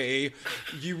Judy,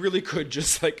 you really could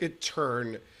just, like,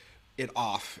 turn it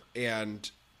off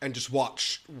and just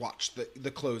watch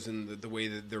the clothes and the way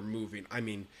that they're moving. I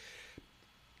mean...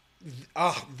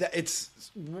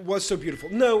 was so beautiful.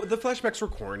 No, the flashbacks were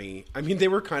corny. I mean, they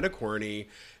were kind of corny.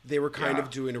 They were kind of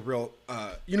doing a real,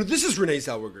 this is Renee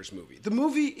Zellweger's movie. The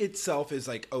movie itself is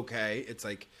like, okay. It's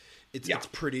like, it's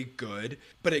pretty good,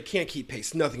 but it can't keep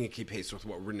pace. Nothing can keep pace with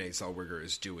what Renee Zellweger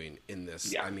is doing in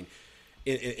this. Yeah. I mean,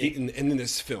 in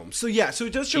this film. So so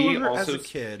it does show her as a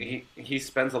kid. He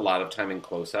spends a lot of time in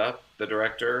close up, the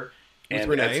director. With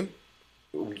Renee?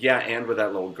 And with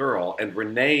that little girl. And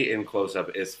Renee in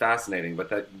close-up is fascinating, but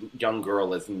that young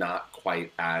girl is not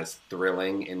quite as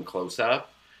thrilling in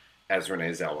close-up as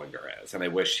Renee Zellweger is. And I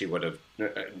wish she would have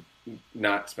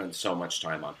not spent so much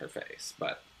time on her face.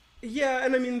 But yeah,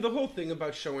 and I mean, the whole thing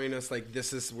about showing us, like,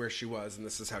 this is where she was and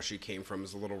this is how she came from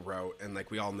is a little rote. And,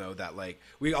 like, we all know that, like,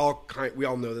 we all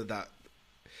know that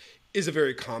is a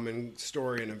very common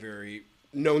story and a very...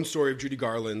 known story of Judy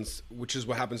Garland's, which is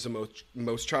what happens to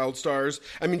most child stars.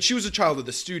 I mean, she was a child of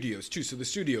the studios, too, so the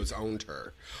studios owned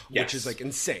her, which is, like,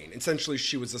 insane. Essentially,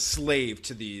 she was a slave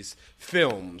to these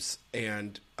films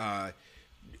and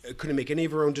couldn't make any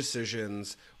of her own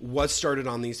decisions, was started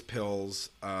on these pills.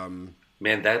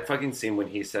 Man, that fucking scene when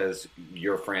he says,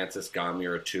 you're Francis Gum,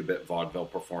 you're a two-bit vaudeville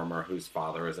performer whose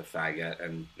father is a faggot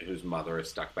and whose mother is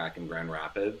stuck back in Grand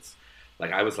Rapids.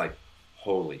 Like, I was like,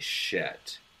 holy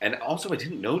shit. And also, I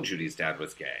didn't know Judy's dad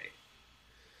was gay.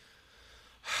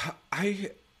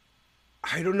 I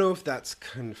don't know if that's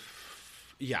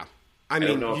yeah. I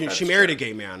mean, she married a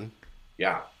gay man.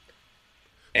 Yeah.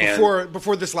 And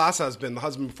before this last husband, the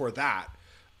husband before that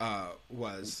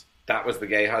was... That was the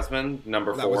gay husband?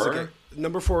 Number 4?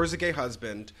 Number 4 is a gay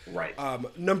husband. Right.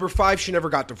 Number 5, she never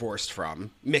got divorced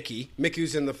from. Mickey.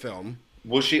 Mickey's in the film.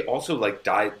 Well, she also, like,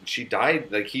 died... She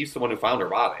died... Like, he's the one who found her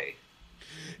body.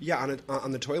 Yeah,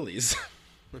 on the toilies.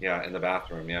 Yeah, in the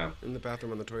bathroom, yeah. In the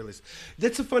bathroom on the toilies.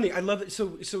 That's so funny. I love it.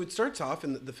 So it starts off,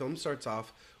 and the film starts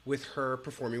off with her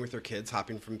performing with her kids,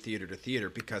 hopping from theater to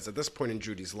theater, because at this point in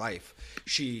Judy's life,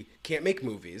 she can't make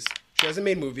movies. She hasn't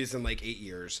made movies in like 8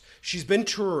 years. She's been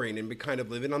touring and been kind of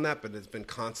living on that, but it's been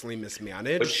constantly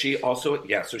mismanaged. But she also,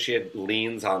 so she had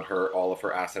liens on all of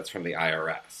her assets from the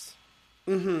IRS.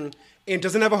 Mm-hmm. And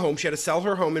doesn't have a home. She had to sell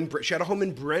her home. She had a home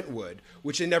in Brentwood,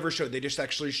 which they never showed. They just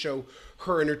actually show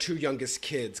her and her 2 youngest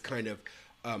kids kind of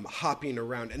hopping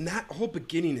around. And that whole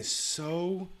beginning is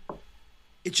so...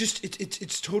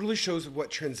 It totally shows what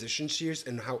transition she is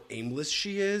and how aimless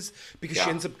she is, because she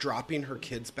ends up dropping her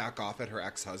kids back off at her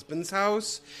ex-husband's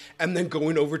house and then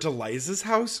going over to Liza's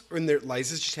house, and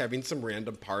Liza's just having some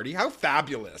random party. How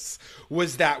fabulous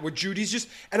was that? Where Judy's just...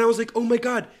 And I was like, oh my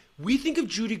God... We think of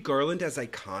Judy Garland as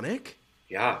iconic.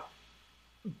 Yeah.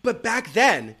 But back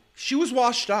then, she was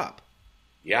washed up.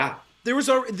 Yeah. We're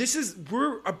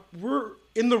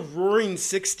in the roaring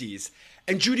 60s,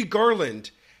 and Judy Garland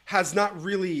has not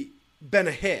really been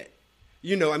a hit.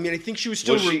 You know, I mean, I think she was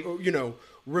still,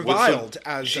 reviled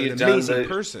as an amazing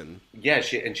person. Yeah,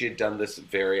 she had done this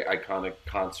very iconic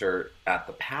concert at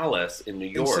the Palace in New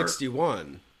York. In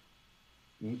 61.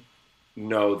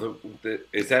 No,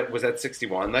 was that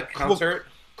 61, that concert?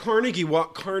 Well,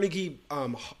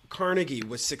 Carnegie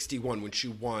was 61 when she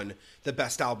won the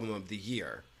Best Album of the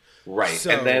Year. Right. So,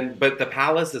 and then, but the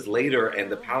Palace is later,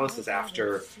 and the Palace is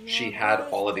after she had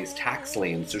all of these tax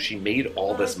liens, so she made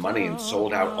all this money and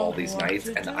sold out all these nights,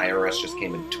 and the IRS just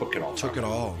came and took it all. Took it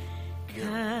all.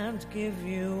 Can't give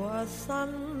you a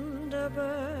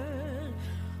Thunderbird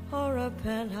or a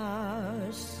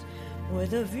penthouse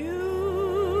with a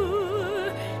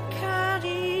view. Can't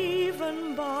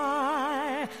even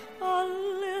buy a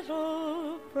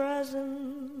little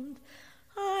present.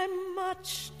 I'm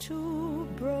much too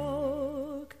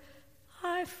broke,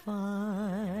 I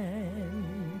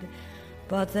find.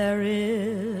 But there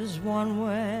is one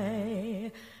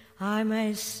way I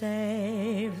may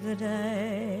save the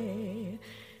day,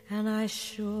 and I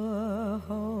sure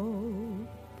hope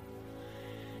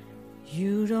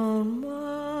you don't mind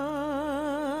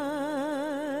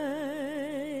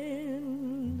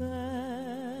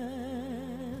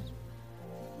that.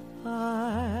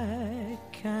 I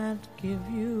can't give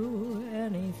you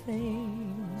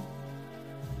anything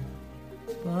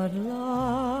but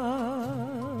love,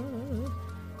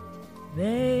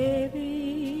 baby.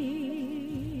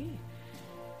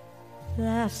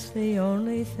 That's the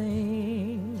only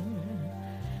thing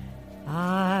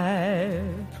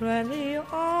I've plenty of.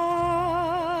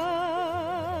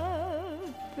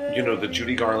 You know, the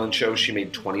Judy Garland show she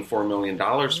made $24 million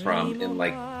from in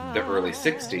like the early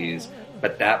 60s,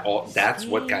 but that's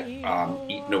what got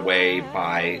eaten away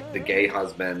by the gay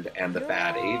husband and the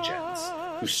bad agents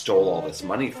who stole all this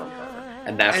money from her.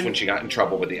 And that's when she got in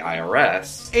trouble with the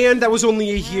IRS. And that was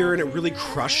only a year, and it really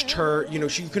crushed her. You know,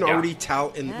 you can already tell,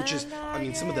 which is, I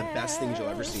mean, some of the best things you'll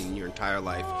ever see in your entire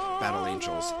life, Battle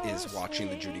Angels, is watching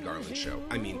the Judy Garland show.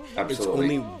 I mean, It's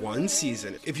only one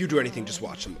season. If you do anything, just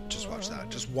watch them. Just watch that.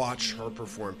 Just watch her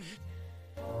perform.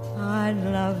 I'd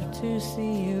love to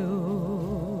see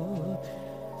you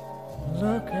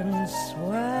looking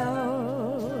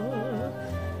swell,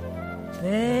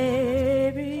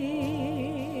 baby.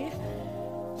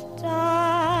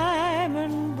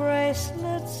 Diamond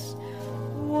bracelets,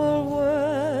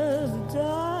 Woolworth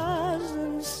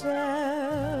doesn't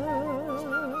sell,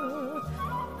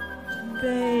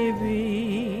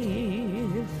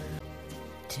 baby.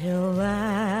 Till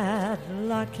that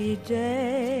lucky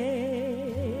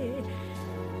day,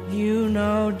 you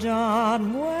know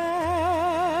darn well,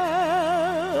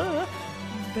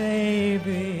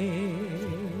 baby,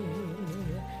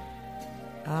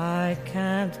 I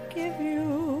can't give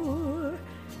you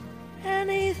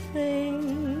anything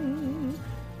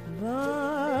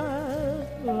but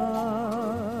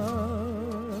love.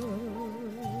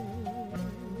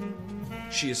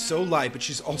 She is so light, but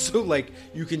she's also, like,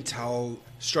 you can tell,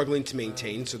 struggling to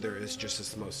maintain, so there is just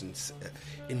this most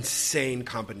insane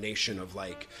combination of,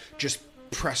 like, just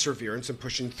perseverance and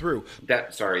pushing through.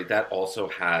 That also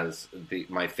has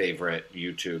my favorite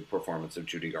YouTube performance of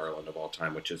Judy Garland of all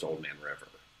time, which is Old Man River.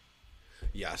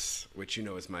 Yes, which you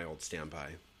know is my old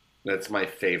standby. That's my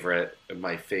favorite.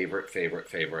 Like,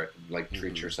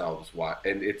 treat yourselves.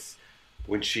 And it's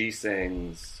when she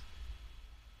sings,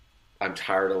 "I'm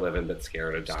tired of living but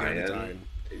scared of dying."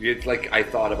 It's like I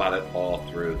thought about it all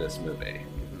through this movie.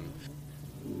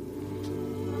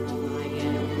 I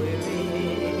get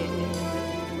weary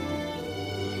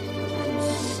and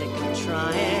sick of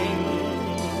trying.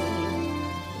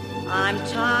 I'm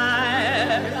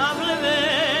tired of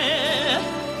living,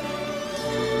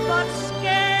 but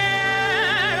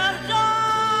scared of dying.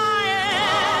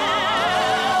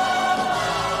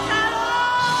 And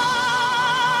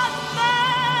on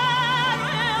that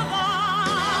river,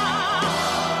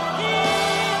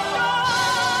 keep your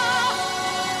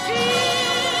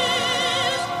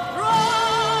tears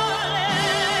rolling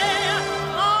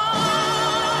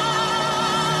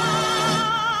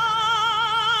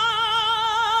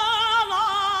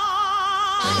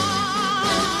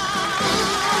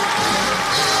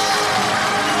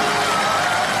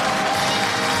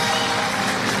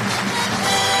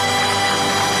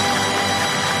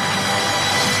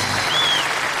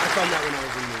That when I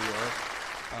was in New York,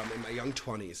 in my young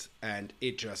 20s, and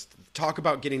it just, talk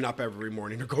about getting up every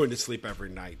morning or going to sleep every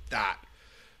night, that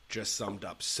just summed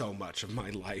up so much of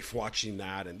my life, watching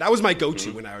that. And that was my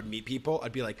go-to when I would meet people.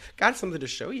 I'd be like, got something to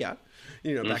show ya.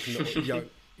 You know, back in the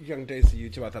young days of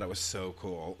YouTube, I thought I was so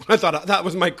cool. I thought that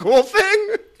was my cool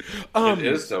thing. It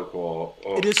is so cool.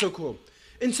 Oh. It is so cool.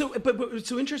 And so, but it's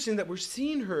so interesting that we're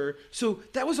seeing her. So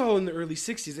that was all in the early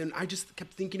 60s. And I just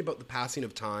kept thinking about the passing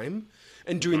of time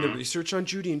and doing the research on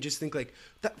Judy and just think like,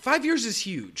 that 5 years is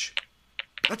huge.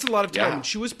 That's a lot of time. Yeah.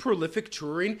 She was prolific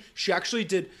touring. She actually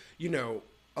did, you know,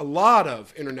 a lot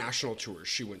of international tours.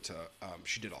 She went to,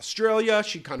 she did Australia.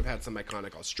 She kind of had some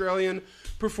iconic Australian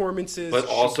performances. But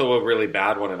also a really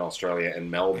bad one in Australia in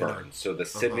Melbourne. So the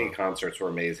Sydney concerts were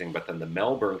amazing, but then the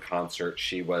Melbourne concert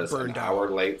she was an hour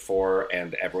late for,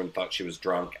 and everyone thought she was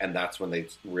drunk, and that's when they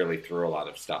really threw a lot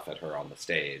of stuff at her on the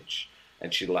stage.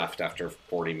 And she left after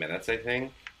 40 minutes, I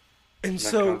think. And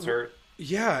so, concert.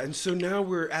 Yeah, and so now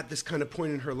we're at this kind of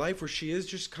point in her life where she is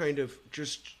just kind of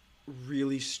just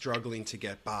really struggling to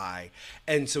get by.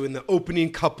 And so in the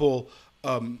opening couple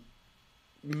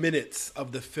minutes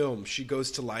of the film, she goes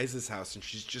to Liza's house and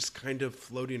she's just kind of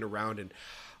floating around. And,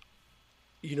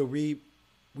 you know, we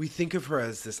think of her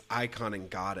as this icon and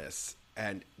goddess,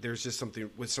 and there's just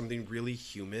something really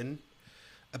human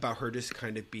about her just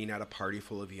kind of being at a party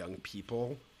full of young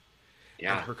people.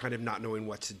 Yeah. And her kind of not knowing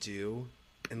what to do.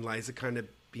 And Liza kind of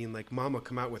being like, Mama,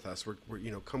 come out with us. We're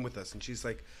you know, come with us. And she's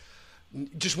like,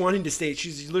 just wanting to stay.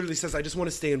 She literally says, I just want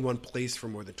to stay in one place for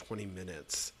more than 20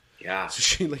 minutes. Yeah. So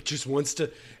she like just wants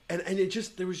to, and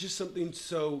there was just something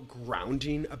so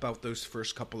grounding about those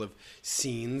first couple of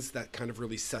scenes that kind of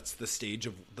really sets the stage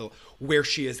of where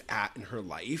she is at in her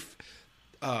life.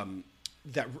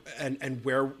 That and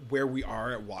where we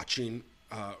are at watching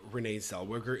Renee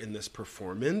Zellweger in this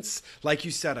performance. Like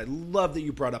you said, I love that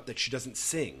you brought up that she doesn't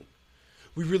sing.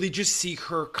 We really just see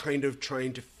her kind of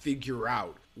trying to figure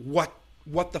out what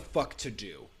the fuck to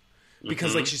do.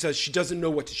 Because like she says, she doesn't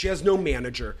know she has no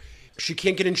manager. She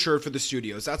can't get insured for the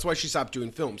studios. That's why she stopped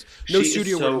doing films. No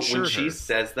studio will insure her. When she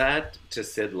says that to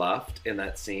Sid Luft in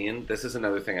that scene, this is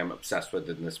another thing I'm obsessed with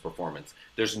in this performance.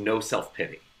 There's no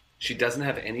self-pity. She doesn't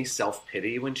have any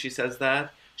self-pity when she says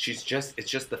that. It's just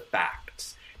the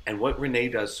facts. And what Renee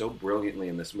does so brilliantly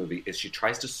in this movie is she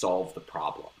tries to solve the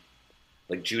problem.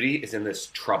 Like, Judy is in this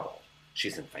trouble.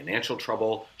 She's in financial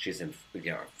trouble. She's in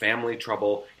family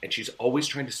trouble. And she's always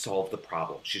trying to solve the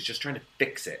problem. She's just trying to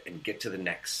fix it and get to the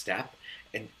next step.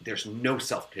 And there's no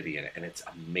self-pity in it. And it's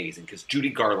amazing because Judy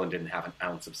Garland didn't have an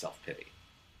ounce of self-pity.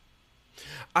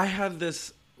 I had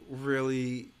this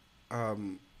really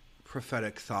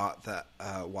prophetic thought that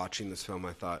watching this film,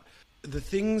 I thought the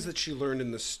things that she learned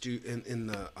in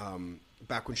the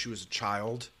back when she was a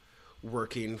child,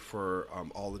 working for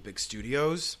all the big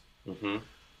studios,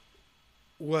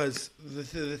 was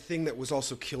the thing that was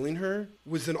also killing her,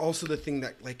 was then also the thing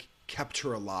that like kept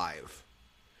her alive.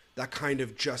 That kind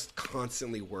of just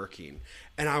constantly working.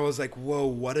 And I was like, whoa,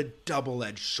 what a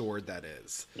double-edged sword that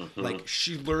is. Like,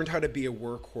 she learned how to be a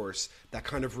workhorse that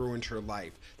kind of ruined her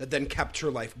life, that then kept her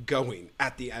life going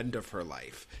at the end of her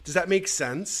life. Does that make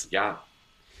sense? Yeah.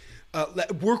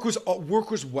 Work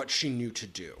was what she knew to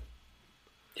do.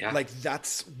 Yeah. Like,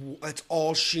 that's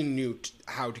all she knew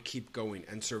how to keep going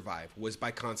and survive, was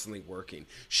by constantly working.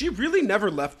 She really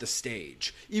never left the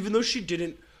stage, even though she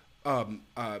didn't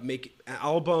make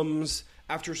albums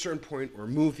after a certain point, or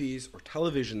movies or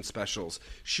television specials.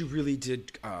 She really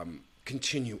did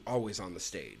continue always on the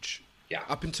stage. Yeah.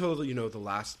 Up until the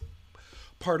last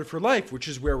part of her life, which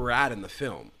is where we're at in the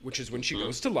film, which is when she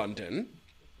goes to London.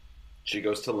 She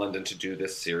goes to London to do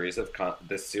this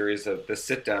this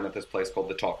sit down at this place called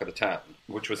the Talk of the Town,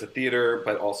 which was a theater,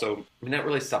 but also not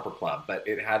really supper club, but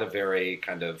it had a very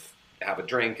kind of have a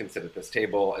drink and sit at this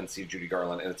table and see Judy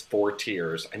Garland, and it's 4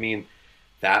 tiers. I mean,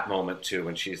 that moment too,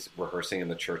 when she's rehearsing in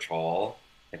the church hall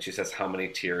and she says, how many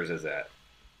tiers is it?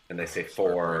 And they say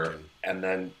 4. And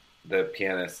then the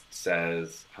pianist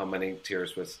says, how many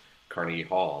tiers was Carnegie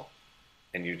Hall?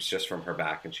 And it's just from her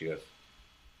back, and she goes,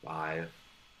 5.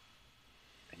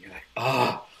 And you're like,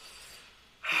 oh,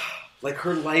 like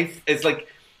her life is like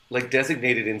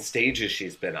designated in stages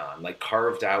she's been on, like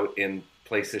carved out in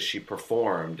places she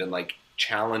performed, and like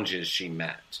challenges she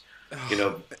met, and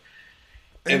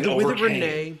the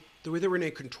way that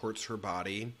Renee contorts her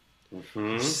body,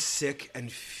 her sick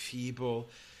and feeble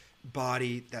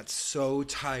body that's so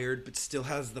tired but still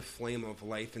has the flame of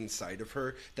life inside of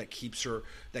her that keeps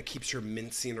her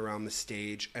mincing around the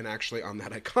stage. And actually, on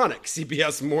that iconic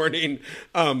CBS morning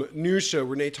news show,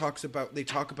 Renee talk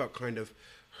about kind of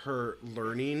her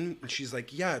learning, and she's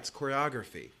like, yeah, it's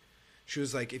choreography. She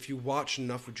was like, if you watch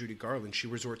enough with Judy Garland, she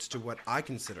resorts to what I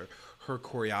consider her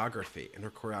choreography, and her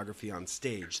choreography on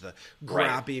stage, the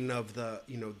grabbing of the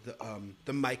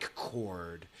mic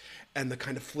cord, and the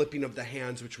kind of flipping of the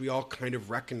hands, which we all kind of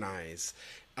recognize,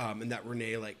 and that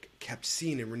Renee like kept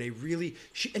seeing. And Renee really,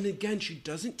 she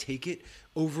doesn't take it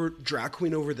over drag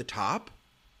queen over the top,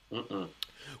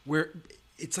 where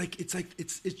it's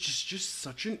just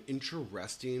such an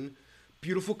interesting,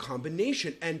 beautiful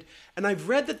combination. And I've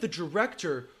read that the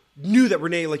director knew that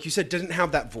Renee, like you said, didn't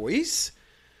have that voice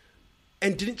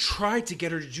and didn't try to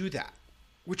get her to do that.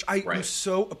 which I am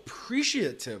so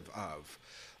appreciative of.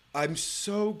 I'm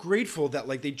so grateful that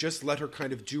like they just let her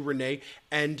kind of do Renee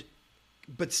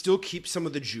but still keep some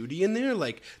of the Judy in there.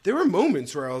 Like there were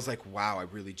moments where I was like, wow, I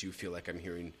really do feel like I'm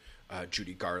hearing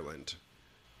Judy Garland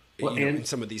in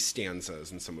some of these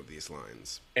stanzas and some of these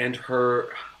lines. And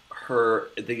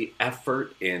the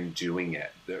effort in doing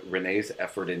it, Renee's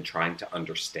effort in trying to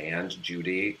understand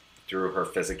Judy through her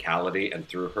physicality and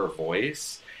through her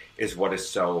voice is what is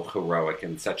so heroic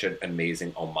and such an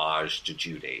amazing homage to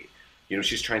Judy. You know,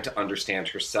 she's trying to understand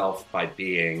herself by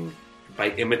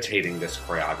imitating this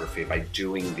choreography, by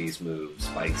doing these moves,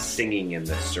 by singing in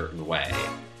this certain way.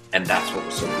 And that's what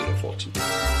was so beautiful to me.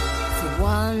 For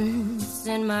once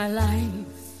in my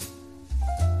life,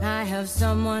 I have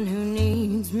someone who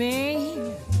needs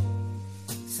me.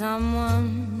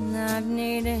 Someone I've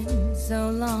needed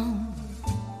so long.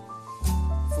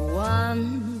 For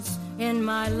once in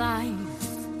my life,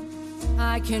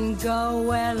 I can go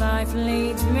where life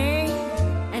leads me.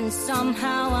 And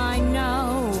somehow I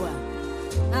know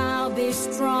I'll be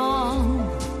strong.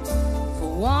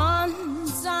 For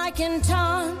once I can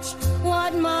touch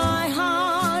what my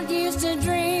heart used to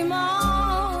dream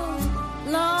of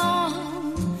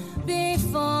long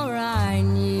before I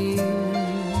knew.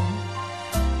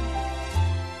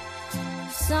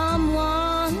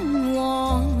 Someone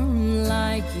warm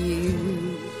like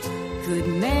you could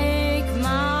make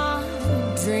my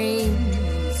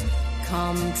dreams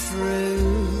come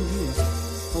true.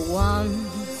 For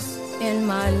once in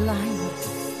my life,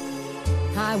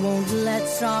 I won't let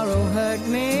sorrow hurt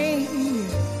me,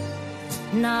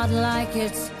 not like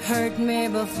it's hurt me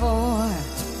before.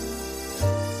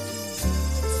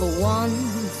 For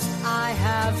once I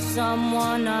have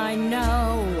someone I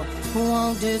know who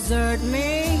won't desert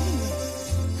me.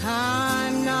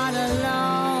 I'm not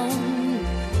alone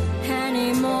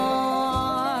anymore.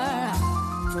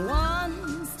 For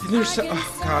once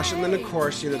and then of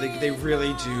course, you know, they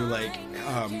really do like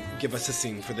give us a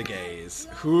scene for the gays.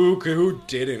 Who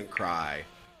didn't cry?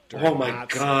 Oh my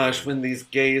gosh, when these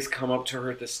gays come up to her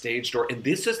at the stage door, and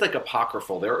this is like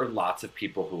apocryphal. There are lots of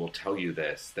people who will tell you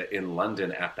this, that in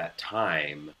London at that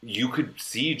time, you could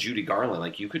see Judy Garland,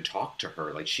 like you could talk to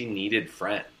her, like she needed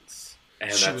friends.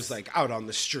 And she was like out on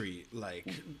the street, like,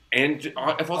 and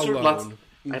I've also alone.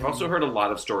 I've also heard a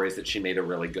lot of stories that she made a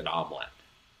really good omelet.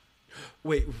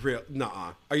 Wait,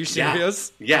 nuh-uh. Are you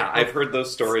serious? Yeah, I've heard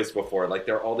those stories before. Like,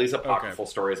 there are all these apocryphal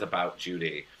stories about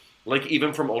Judy. Like,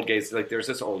 even from old gays, like, there's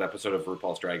this old episode of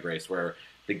RuPaul's Drag Race where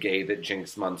the gay that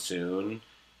Jinx Monsoon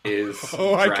is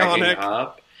dragging iconic.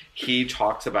 up, he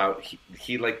talks about,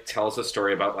 he like, tells a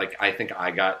story about, like, I think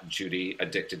I got Judy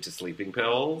addicted to sleeping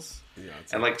pills. Yeah,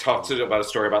 and, like, talks about a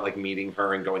story about, like, meeting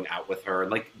her and going out with her.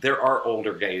 And, like, there are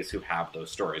older gays who have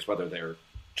those stories, whether they're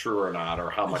true or not, or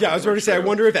how much. Yeah, I was going to say, I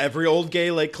wonder if every old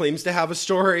gay like claims to have a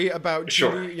story about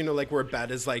Judy. Sure. You know, like where Bet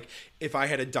is like, if I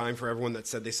had a dime for everyone that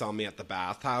said they saw me at the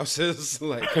bathhouses,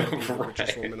 like the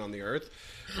richest woman on the earth.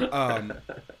 And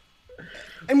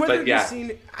whether you've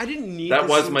seen, I didn't need that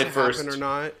was my first happen or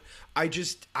not. I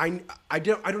just I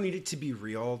don't need it to be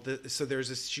real. So there's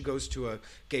this. She goes to a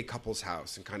gay couple's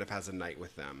house and kind of has a night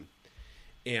with them,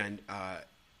 and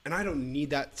I don't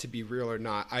need that to be real or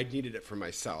not. I needed it for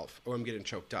myself. Oh, I'm getting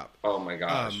choked up. Oh my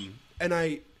gosh. And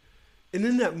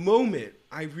in that moment,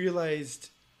 I realized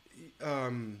how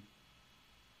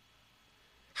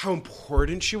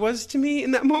important she was to me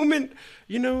in that moment,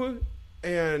 you know?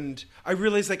 And I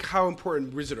realized like how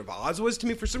important Wizard of Oz was to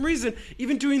me. For some reason,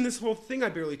 even doing this whole thing, I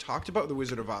barely talked about the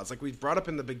Wizard of Oz. Like we brought up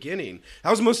in the beginning, that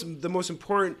was the most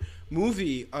important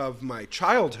movie of my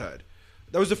childhood.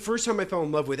 That was the first time I fell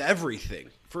in love with everything.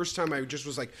 First time I just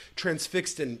was like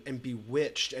transfixed and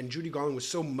bewitched. And Judy Garland was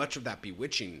so much of that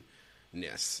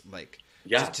bewitchingness. Like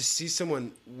just to see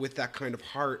someone with that kind of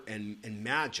heart and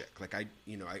magic. Like I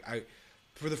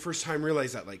for the first time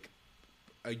realized that like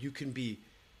you can be,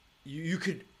 you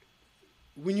could,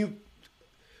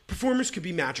 performers could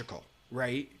be magical,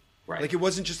 right? Right. Like it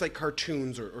wasn't just like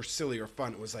cartoons or silly or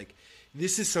fun. It was like,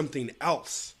 this is something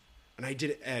else. And I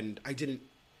didn't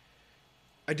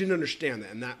understand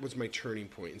that, and that was my turning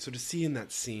point. And so to see in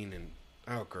that scene, and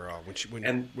oh girl,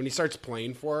 when he starts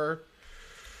playing for her,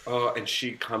 oh, and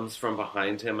she comes from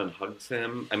behind him and hugs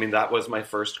him. I mean, that was my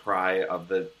first cry of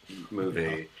the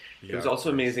movie. Yeah, it was also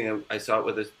amazing. I saw it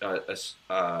with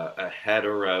a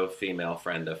hetero female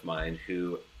friend of mine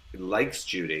who likes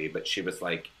Judy, but she was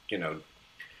like, you know,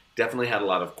 definitely had a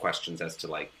lot of questions as to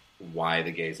like why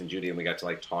the gays and Judy, and we got to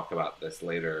like talk about this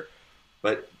later,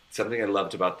 but. Something I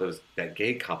loved about that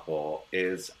gay couple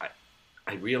is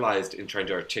I realized in trying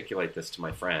to articulate this to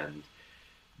my friend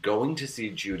going to see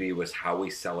Judy was how we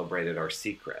celebrated our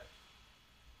secret.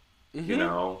 You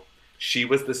know? She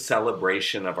was the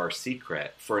celebration of our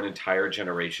secret for an entire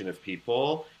generation of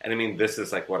people. And I mean, this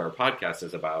is like what our podcast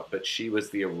is about, but she was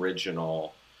the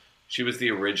original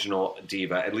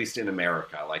diva, at least in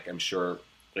America. Like, I'm sure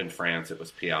in France it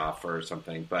was Piaf or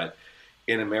something, but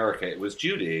in America it was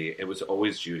Judy. It was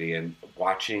always Judy. And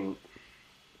watching,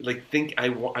 like, I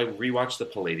rewatched the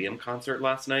Palladium concert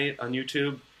last night on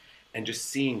YouTube, and just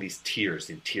seeing these tears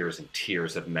and tears and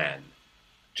tears of men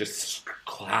just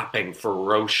clapping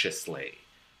ferociously,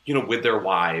 you know, with their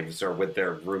wives or with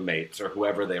their roommates or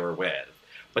whoever they were with.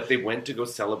 But they went to go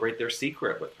celebrate their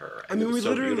secret with her. I mean, we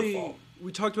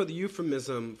talked about the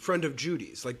euphemism, friend of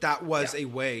Judy's. Like, that was a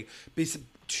way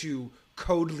to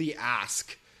codely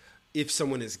ask if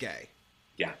someone is gay.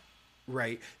 Yeah.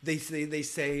 Right? They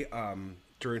say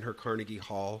during her Carnegie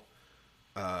Hall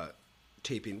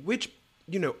taping, which,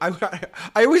 you know, I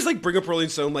always like bring up Rolling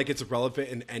Stone like it's relevant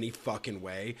in any fucking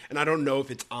way, and I don't know if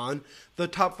it's on the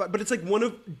top 5, but it's like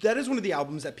that is one of the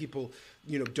albums that people,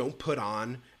 you know, don't put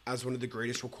on as one of the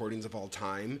greatest recordings of all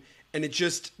time. And it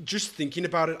just thinking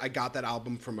about it, I got that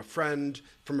album from a friend's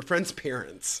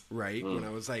parents, right? When I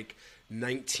was like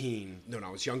 19. No, I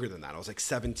was younger than that. I was like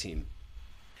 17.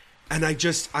 And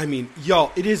I mean,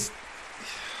 y'all, it is.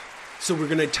 So we're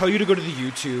going to tell you to go to the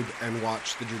YouTube and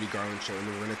watch the Judy Garland show, and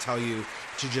then we're going to tell you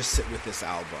to just sit with this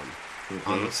album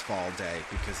on this fall day,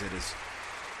 because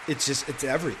it's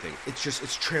everything.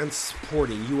 It's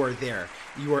transporting. You are there.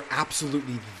 You are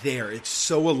absolutely there. It's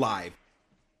so alive.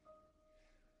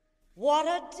 What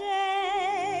a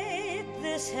day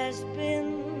this has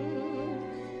been.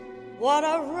 What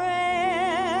a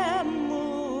rare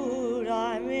mood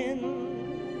I'm in.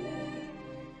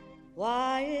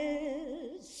 Why,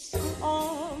 it's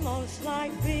almost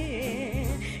like being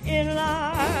in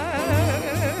love.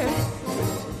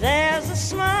 There's a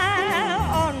smile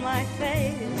on my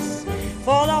face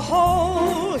for the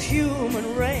whole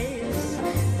human race.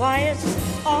 Why, it's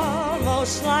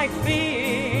almost like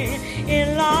being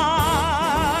in love.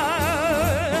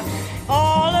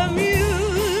 All the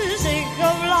music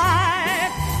of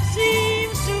life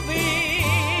seems to be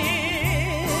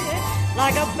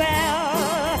like a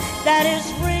bell that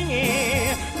is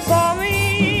ringing for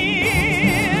me.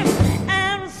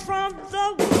 And from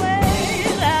the way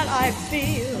that I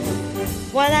feel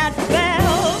when that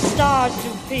bell starts to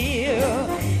peal,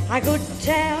 I could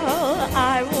tell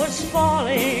I was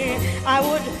falling. I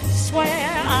would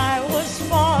swear I was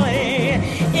falling.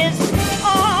 It's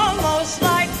almost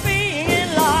like being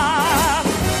in love.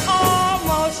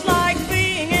 Almost like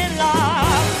being in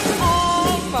love.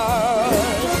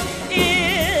 Almost.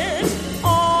 It's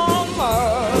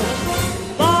almost.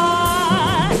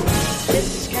 But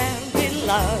this can't be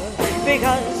love,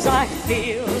 because I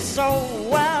feel so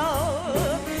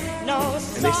well. No.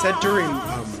 And they said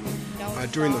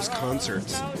during those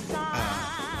concerts,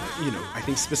 you know, I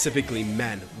think specifically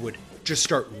men would just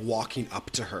start walking up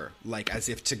to her, like as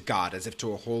if to God, as if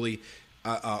to a holy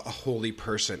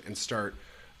person, and start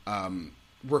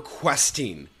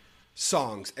requesting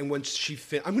songs. And when she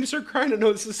I'm going to start crying. I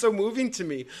know this is so moving to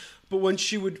me, but when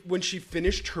she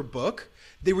finished her book,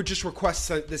 they would just request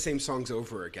the same songs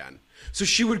over again. So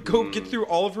she would go get through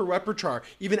all of her repertoire,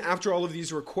 even after all of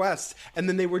these requests, and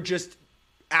then they would just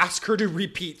ask her to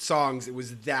repeat songs. It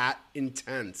was that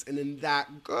intense and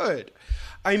that good.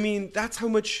 I mean, that's how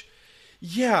much,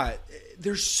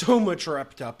 there's so much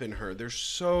wrapped up in her. There's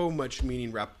so much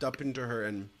meaning wrapped up into her.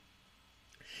 And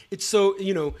it's so,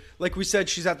 you know, like we said,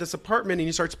 she's at this apartment and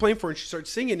he starts playing for her and she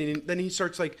starts singing. And then he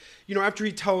starts, like, you know, after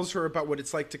he tells her about what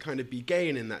it's like to kind of be gay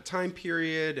and in that time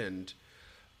period, and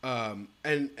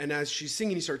as she's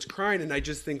singing, he starts crying. And I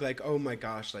just think, like, oh my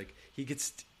gosh, like, he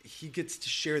gets to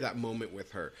share that moment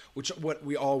with her, which what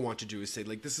we all want to do is say,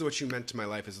 like, this is what you meant to my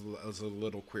life as a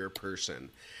little queer person.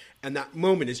 And that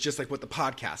moment is just like what the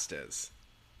podcast is.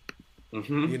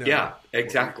 Mm-hmm. You know? Yeah,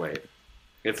 exactly.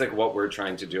 It's like what we're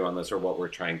trying to do on this, or what we're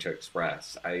trying to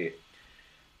express. So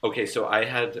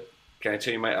can I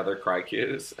tell you my other cry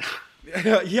cues?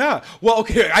 Yeah. Well,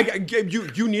 okay.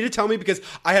 You need to tell me, because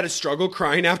I had a struggle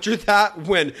crying after that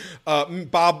when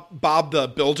Bob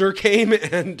the Builder came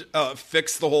and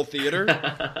fixed the whole theater.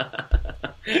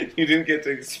 You didn't get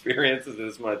to experience it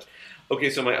as much.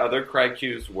 Okay, so my other cry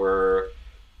cues were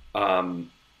in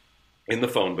the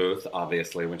phone booth,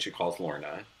 obviously, when she calls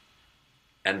Lorna,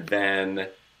 and then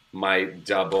my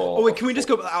double. Oh wait, can we just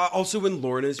go? Also, when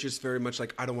Lorna's just very much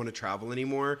like, I don't want to travel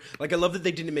anymore. Like, I love that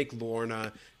they didn't make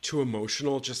Lorna too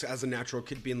emotional, just as a natural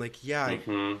kid being like, yeah,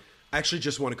 I actually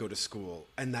just want to go to school.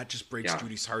 And that just breaks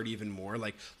Judy's heart even more.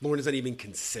 Like, Lorna's not even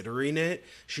considering it.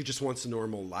 She just wants a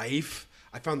normal life.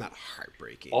 I found that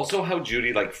heartbreaking. Also, how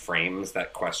Judy, like, frames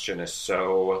that question is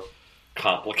so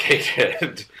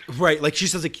complicated. Right. Like, she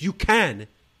says, like, you can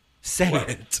say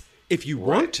it if you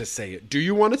want to say it. Do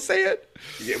you want to say it?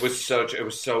 It was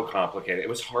so complicated. It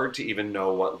was hard to even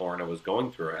know what Lorna was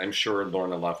going through. I'm sure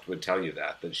Lorna Luft would tell you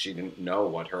that she didn't know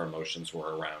what her emotions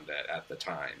were around it at the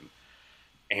time.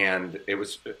 And it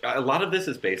was, a lot of this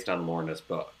is based on Lorna's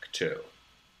book, too.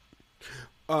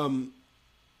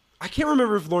 I can't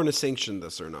remember if Lorna sanctioned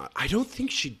this or not. I don't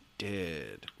think she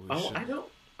did. I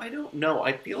don't know.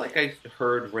 I feel like I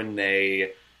heard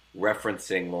Renee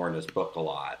referencing Lorna's book a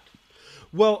lot.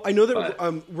 Well, I know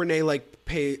that Renee, like,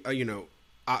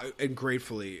 and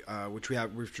gratefully, which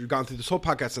we've gone through this whole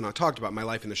podcast and not talked about, My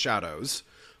Life in the Shadows,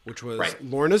 which was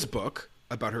Lorna's book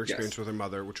about her experience with her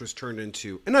mother, which was turned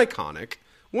into an iconic,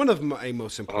 one of my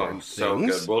most important so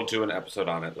things. Good. We'll do an episode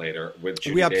on it later with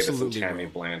Judy Davis and Tammy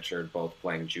Blanchard both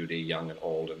playing Judy, young and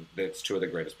old, and it's two of the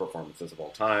greatest performances of all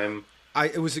time.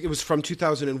 It was from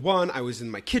 2001. I was in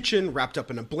my kitchen, wrapped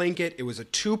up in a blanket. It was a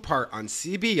 2-part on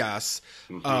CBS,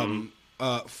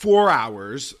 4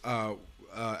 hours,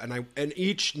 and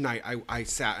each night I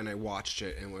sat and I watched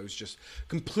it, and I was just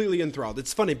completely enthralled.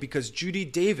 It's funny because Judy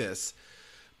Davis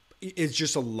is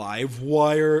just a live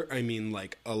wire. I mean,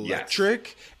 like,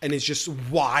 electric, and is just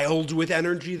wild with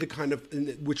energy. The kind of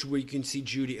which way you can see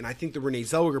Judy, and I think the Renee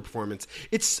Zellweger performance,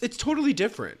 it's totally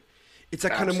different. It's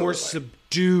that kind of more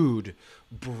subdued,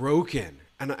 broken,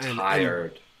 and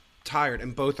tired,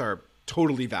 and both are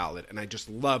totally valid. And I just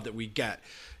love that we get,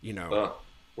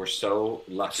 we're so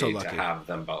lucky to have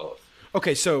them both.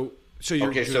 Okay, so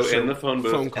you're in the phone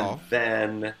booth, phone call,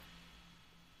 and then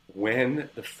when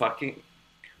the fucking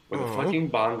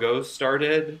bongos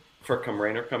started for Come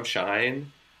Rain or Come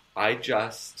Shine, I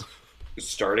just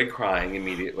started crying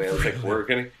immediately. I was like,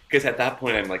 because at that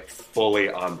point I'm like fully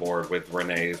on board with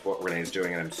what Renee's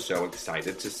doing, and I'm so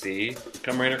excited to see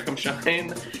Come Rain or Come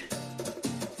Shine.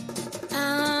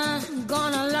 I'm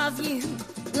gonna love you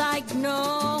like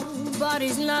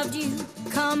nobody's loved you.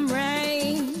 Come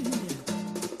rain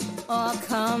or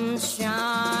come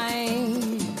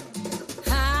shine.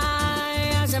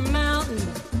 High as a mountain,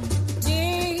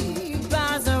 deep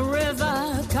as a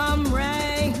river. Come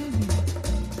rain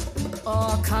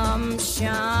or come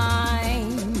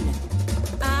shine.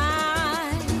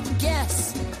 I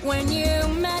guess when you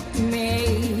met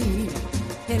me,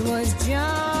 it was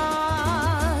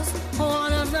just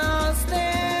one of those things.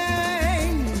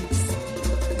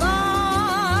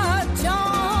 But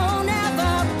don't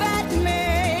ever bet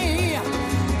me,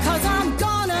 'cause I'm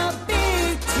gonna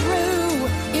be true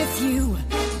if you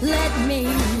let me.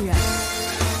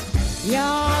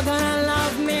 You're gonna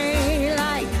love me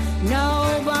like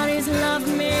nobody's loved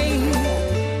me.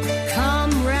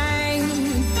 Come rain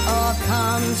or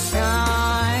come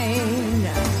shine.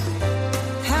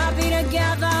 Happy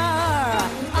together,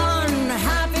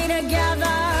 unhappy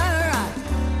together.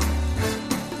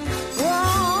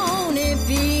 Won't it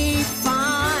be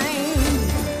fine?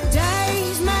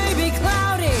 Days may be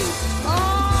cloudy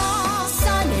or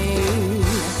sunny.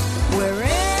 We're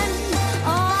in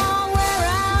or we're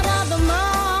out of the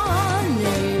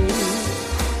money.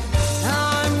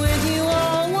 I'm with you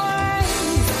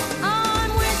always.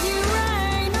 I'm with you,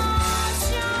 rain or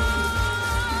shine.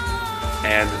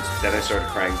 And then I started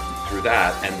crying through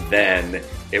that, and then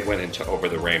it went into Over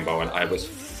the Rainbow, and I was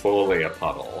fully a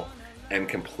puddle and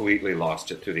completely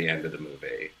lost it through the end of the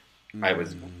movie. I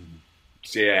was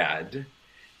dead.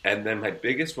 And then my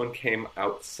biggest one came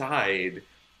outside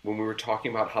when we were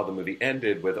talking about how the movie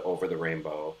ended with Over the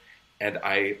Rainbow, and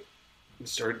I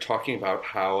started talking about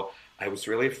how I was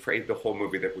really afraid the whole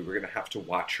movie that we were going to have to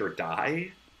watch her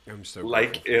die. I'm so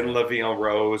Like in La Vie en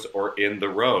Rose or in The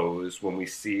Rose, when we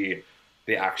see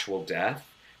the actual death.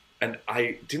 And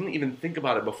I didn't even think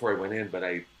about it before I went in, but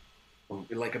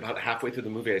like about halfway through the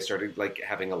movie, I started like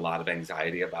having a lot of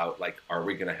anxiety about like, are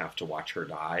we going to have to watch her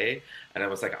die? And I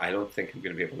was like, I don't think I'm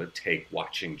going to be able to take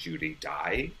watching Judy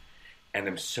die. And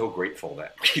I'm so grateful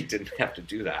that we didn't have to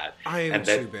do that. I am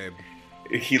too, babe.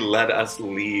 He let us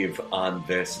leave on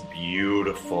this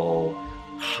beautiful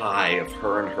high of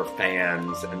her and her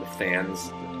fans, and the fans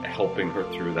helping her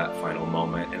through that final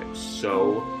moment. And it was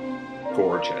so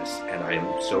gorgeous, and I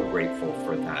am so grateful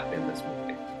for that in this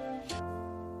movie.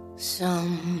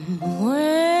 Somewhere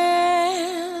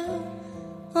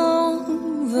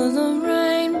over the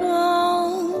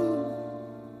rainbow,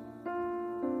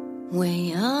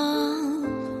 way up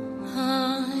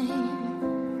high,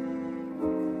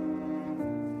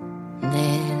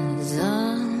 there's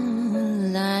a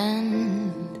land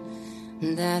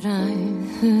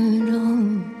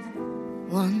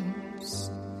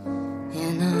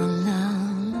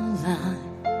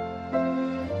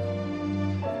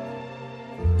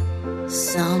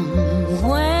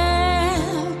Somewhere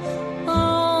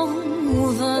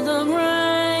over the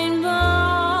rainbow,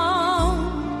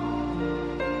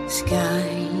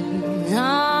 skies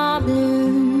are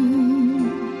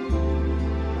blue,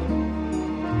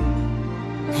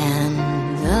 and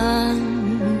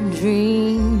the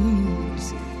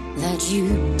dreams that you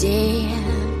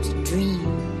dare to dream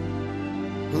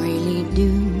really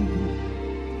do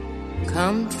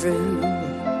come true.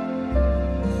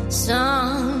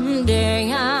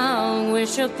 Someday I'll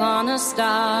wish upon a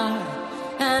star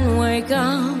and wake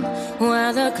up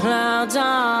where the clouds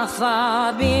are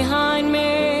far behind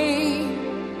me.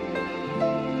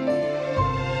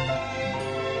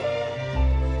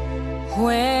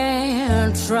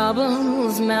 Where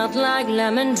troubles melt like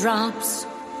lemon drops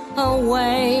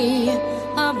away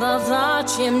above the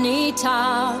chimney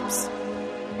tops.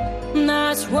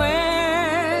 That's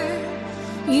where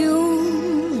you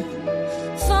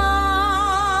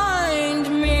find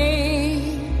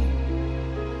me.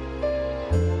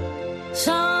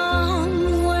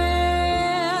 Somewhere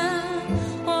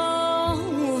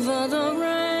over the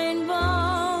rainbow.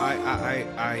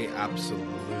 I absolutely,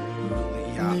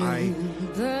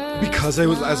 because I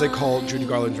was, as I called Judy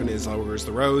Garland's Renee Zellweger's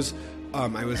The Rose,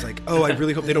 I was like, oh, I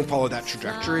really hope they don't follow that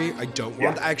trajectory. I don't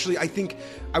want actually, I think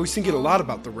I was thinking a lot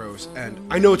about The Rose, and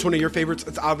I know it's one of your favorites.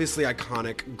 It's obviously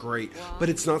iconic, great, but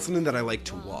it's not something that I like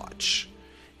to watch.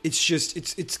 It's just,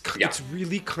 it's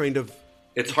really kind of...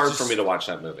 It's hard for me to watch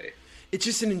that movie. It's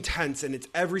just an intense, and it's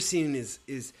every scene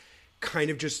is kind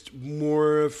of just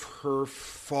more of her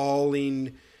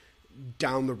falling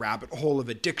down the rabbit hole of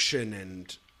addiction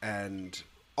and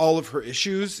all of her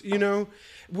issues, you know?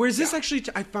 Whereas this actually,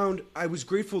 I found, I was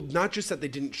grateful not just that they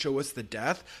didn't show us the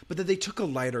death, but that they took a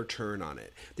lighter turn on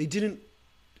it. They didn't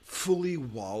fully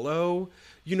wallow,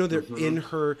 you know, they're in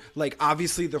her, like,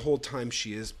 obviously the whole time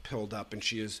she is pilled up and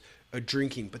she is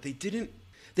drinking, but they didn't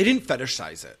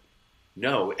fetishize it.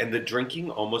 No, and the drinking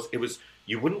almost, it was,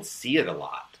 you wouldn't see it a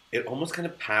lot. It almost kind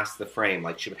of passed the frame,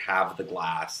 like she would have the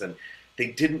glass, and they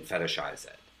didn't fetishize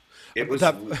it. It was,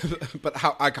 but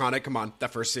how iconic! Come on,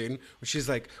 that first scene where she's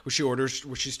like, where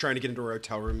she's trying to get into her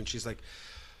hotel room, and she's like,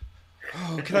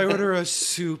 "Oh, can I order a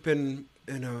soup and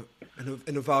a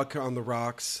vodka on the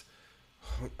rocks?"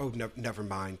 Oh, no, never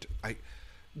mind. I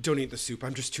don't eat the soup.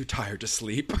 I'm just too tired to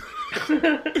sleep.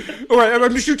 All right,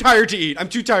 I'm just too tired to eat. I'm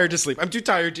too tired to sleep. I'm too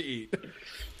tired to eat.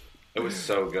 It was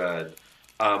so good.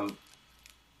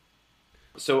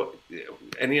 So,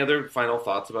 any other final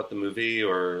thoughts about the movie,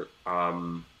 or?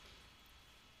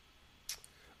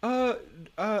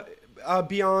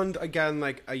 Beyond, again,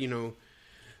 like, you know,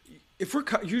 if we're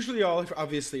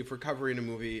obviously if we're covering a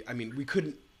movie, I mean, we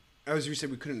couldn't, as you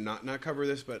said, we couldn't not cover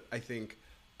this, but I think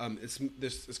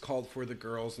this is called For the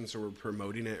Girls, and so we're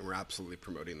promoting it, and we're absolutely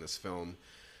promoting this film.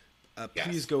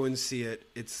 Please go and see it.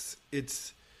 It's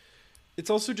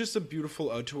also just a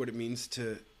beautiful ode to what it means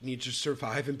to need to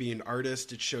survive and be an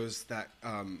artist. It shows that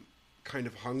kind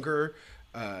of hunger.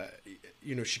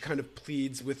 You know, she kind of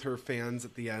pleads with her fans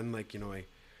at the end, like, you know,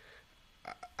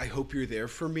 I hope you're there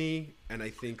for me. And I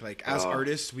think, like, as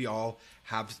artists, we all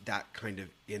have that kind of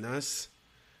in us,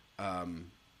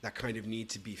 that kind of need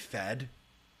to be fed.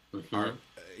 Art,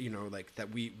 you know, like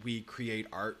that we create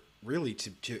art really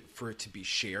for it to be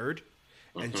shared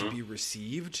and to be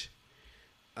received.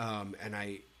 And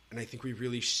I think we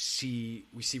really see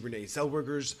Renee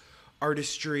Zellweger's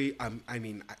artistry. I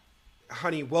mean,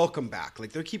 honey, welcome back.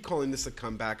 Like, they keep calling this a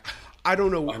comeback. I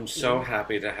don't know. I'm so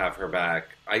happy to have her back.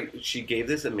 She gave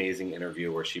this amazing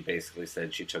interview where she basically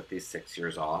said she took these 6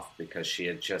 years off because she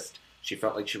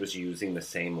felt like she was using the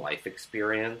same life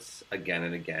experience again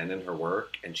and again in her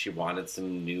work, and she wanted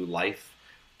some new life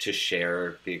to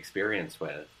share the experience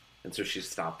with. And so she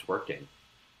stopped working.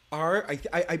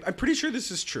 I'm pretty sure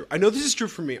this is true. I know this is true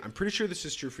for me. I'm pretty sure this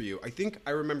is true for you. I think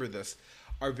I remember this.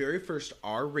 Our very first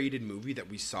R-rated movie that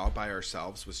we saw by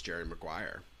ourselves was Jerry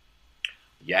Maguire.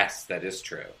 Yes, that is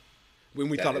true. When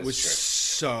we thought it was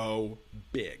so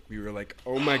big. We were like,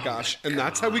 oh my gosh. And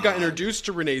that's how we got introduced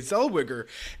to Renee Zellweger.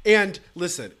 And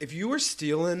listen, if you were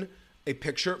stealing a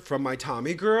picture from my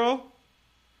Tommy girl,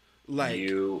 like...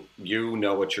 You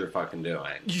know what you're fucking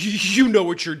doing. You know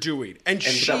what you're doing. And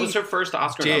that was her first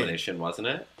Oscar nomination, wasn't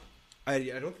it? I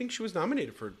don't think she was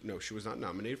nominated for... No, she was not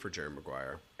nominated for Jerry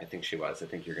Maguire. I think she was. I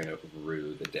think you're going to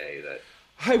rue the day that...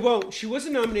 I won't. She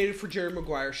wasn't nominated for Jerry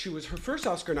Maguire. Her first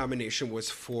Oscar nomination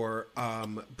was for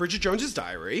Bridget Jones's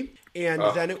Diary, and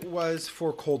then it was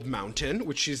for Cold Mountain,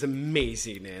 which she's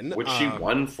amazing in. Which she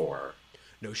won for.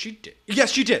 No, she did.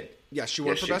 Yes, she did. Yes, she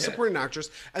won for Best Supporting Actress.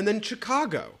 And then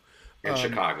Chicago, In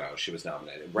Chicago, she was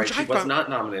nominated. Right, she was not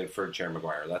nominated for Jerry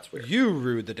Maguire. That's weird. You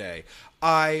rued the day.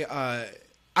 I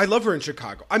love her in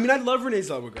Chicago. I mean, I love Renee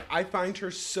Zellweger. I find her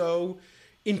so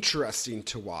interesting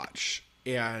to watch,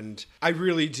 and I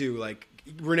really do. Like,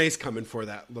 Renee's coming for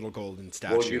that little golden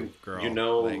statue, girl. You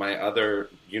know, like, my other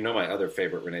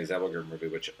favorite Renee Zellweger movie,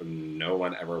 which no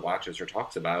one ever watches or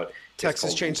talks about,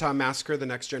 Texas Chainsaw Massacre: The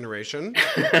Next Generation.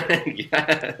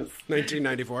 Yes,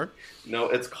 1994. No,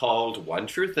 it's called One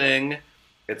True Thing.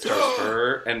 It stars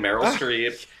her and Meryl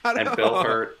Streep and Bill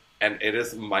Hurt, and it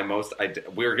is my most.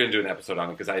 We're going to do an episode on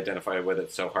it because I identify with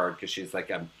it so hard because she's like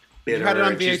a bitter. You had it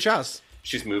on VHS.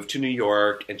 She's moved to New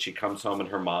York, and she comes home, and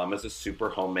her mom is a super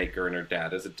homemaker, and her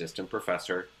dad is a distant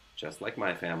professor, just like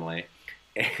my family.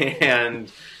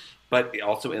 But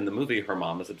also in the movie, her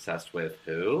mom is obsessed with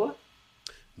who?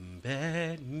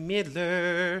 Bette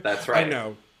Midler. That's right. I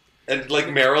know. And like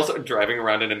Meryl's driving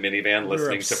around in a minivan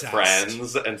listening to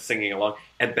Friends and singing along.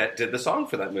 And Bette did the song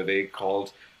for that movie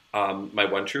called My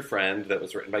One True Friend that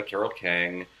was written by Carole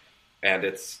King. And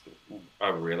it's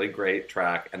a really great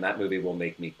track. And that movie will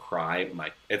make me cry.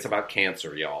 It's about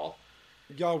cancer, y'all.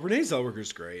 Y'all, Renee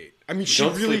Zellweger's great. I mean,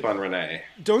 Don't sleep on Renee.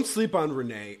 Don't sleep on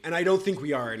Renee. And I don't think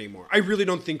we are anymore. I really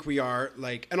don't think we are.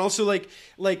 Like, and also like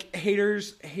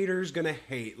haters gonna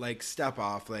hate. Like, step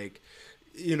off. Like,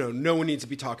 you know, no one needs to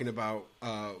be talking about.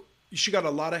 She got a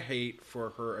lot of hate for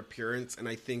her appearance, and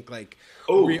I think like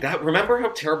remember how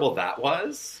terrible that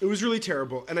was? It was really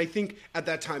terrible, and I think at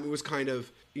that time it was kind of,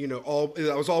 you know,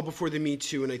 that was all before the Me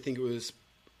Too, and I think it was.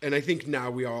 And I think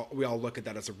now we all look at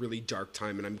that as a really dark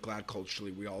time, and I'm glad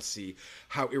culturally we all see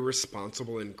how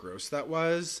irresponsible and gross that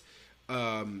was.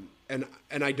 And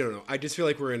I don't know. I just feel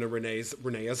like we're in a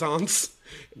Renee-ssance.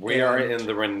 We are in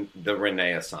the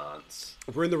Renée-ssance.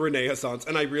 We're in the Renée-ssance,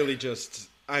 and I really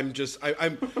I'm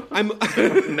Renée-ssance.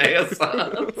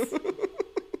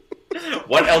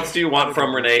 What else do you want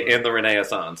from Renee in the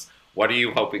Renée-ssance? What are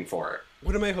you hoping for?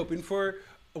 What am I hoping for?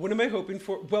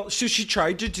 Well, so she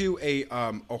tried to do a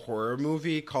horror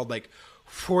movie called like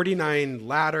 49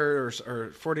 Ladders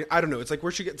or 40. I don't know. It's like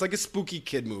it's like a spooky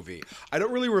kid movie. I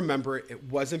don't really remember it. It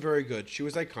wasn't very good. She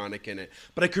was iconic in it,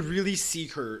 but I could really see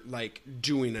her like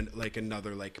doing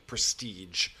another like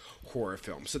prestige horror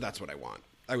film. So that's what I want.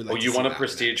 I would like. You want a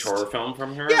prestige horror film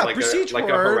from her? Yeah, like prestige horror.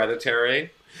 Like a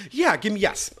Hereditary. Yeah, give me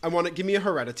a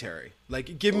Hereditary.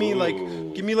 Like give me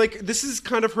like this is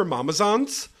kind of her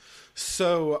mamazons.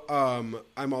 So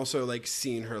I'm also like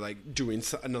seeing her like doing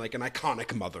like an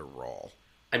iconic mother role.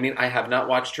 I mean, I have not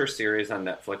watched her series on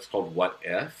Netflix called What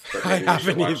If, but maybe I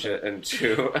should watch it and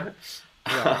too.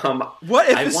 Yeah. What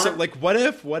if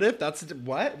what if that's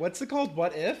what? What's it called?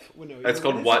 What if? Well, no, it's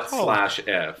called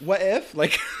What/If. What if?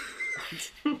 Like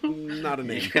not a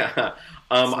name. Yeah.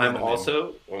 I'm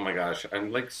also. Oh my gosh,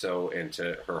 I'm like so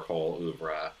into her whole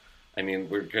oeuvre. I mean,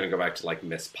 we're going to go back to, like,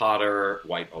 Miss Potter,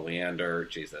 White Oleander,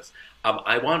 Jesus.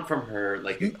 I want from her,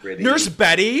 like, a gritty... Nurse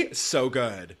Betty, so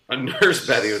good. Nurse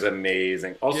Betty was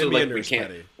amazing. Also, like,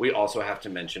 Betty. We also have to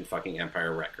mention fucking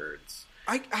Empire Records.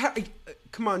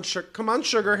 Come on,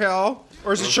 Sugar Hill.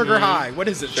 Or is it Sugar High? What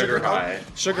is it? Sugar High.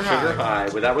 Sugar High.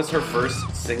 Well, that was her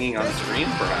first singing on screen,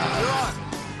 perhaps.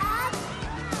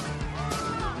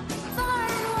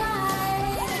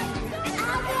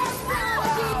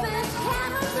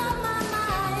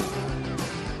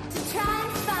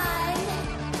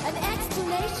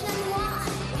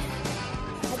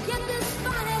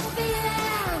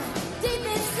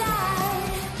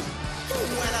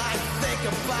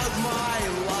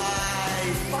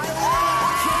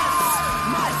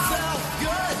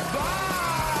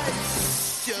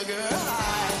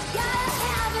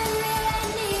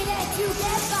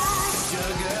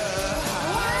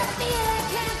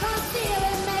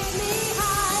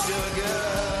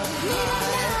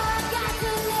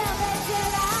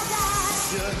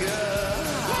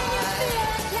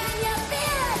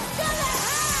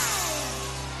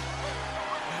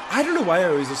 I don't know why I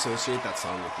always associate that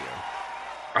song with you.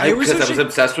 Because I was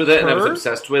obsessed with it, and I was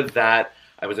obsessed with that.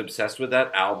 I was obsessed with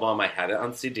that album. I had it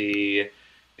on CD.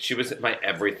 She was my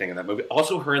everything in that movie.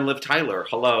 Also, her and Liv Tyler.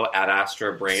 Hello, Ad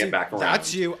Astra, bring it back around.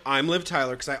 That's you. I'm Liv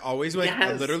Tyler because I always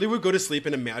I literally would go to sleep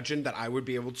and imagine that I would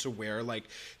be able to wear like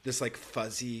this like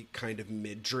fuzzy kind of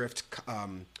midriff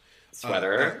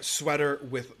sweater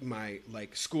with my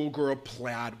like schoolgirl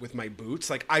plaid with my boots.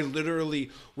 Like I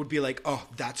literally would be like, oh,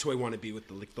 that's who I want to be with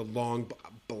the long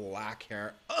black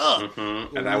hair.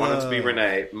 Mm-hmm. And I wanted to be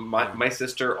Renee. My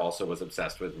sister also was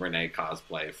obsessed with Renee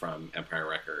cosplay from Empire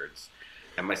Records.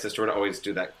 And my sister would always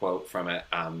do that quote from it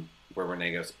where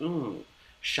Renee goes, ooh,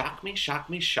 shock me, shock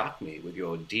me, shock me with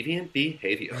your deviant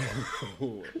behavior.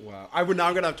 Oh, wow. I'm going to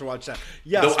have to watch that.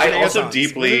 Yes, Though I also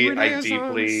deeply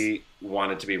Renée-ssance.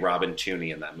 wanted to be Robin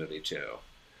Tooney in that movie too.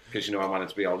 Because, I wanted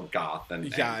to be all goth and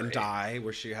yeah, angry. and Die,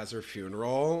 where she has her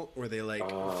funeral, where they, like,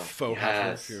 faux yes. have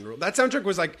her funeral. That soundtrack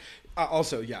was, like,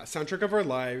 soundtrack of our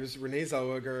lives, Renee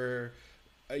Zellweger.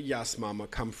 Yes, Mama,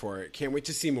 come for it. Can't wait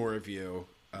to see more of you.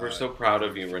 We're so proud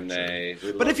of you, Renee.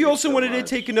 But if you also wanted to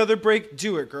take another break,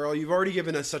 do it, girl. You've already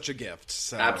given us such a gift.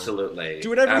 So absolutely. Do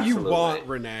whatever you want,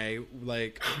 Renee.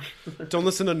 Like, don't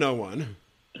listen to no one.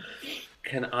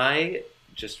 Can I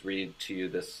just read to you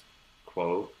this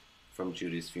quote from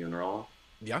Judy's funeral?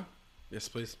 Yeah. Yes,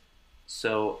 please.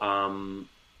 So,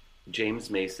 James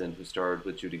Mason, who starred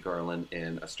with Judy Garland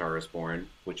in A Star Is Born,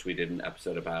 which we did an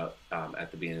episode about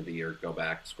at the beginning of the year. Go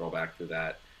back, scroll back through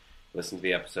that, listen to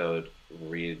the episode,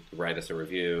 write us a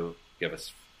review, give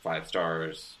us 5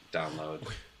 stars, download,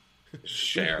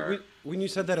 share. When you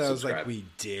said that, I was subscribe. like, we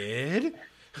did?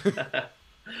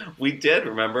 We did,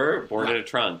 remember? Born in a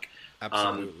Trunk.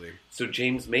 Absolutely. So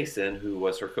James Mason, who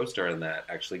was her co-star in that,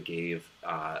 actually gave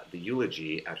the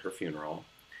eulogy at her funeral.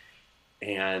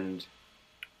 And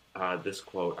this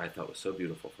quote I thought was so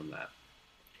beautiful from that.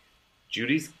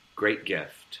 Judy's great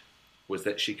gift was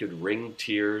that she could wring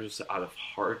tears out of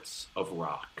hearts of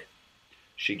rock.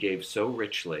 She gave so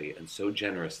richly and so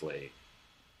generously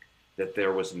that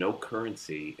there was no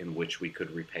currency in which we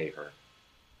could repay her.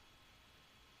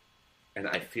 And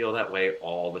I feel that way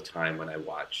all the time when I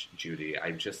watch Judy.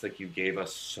 I'm just like, you gave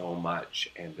us so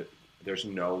much, and there's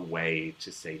no way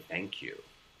to say thank you.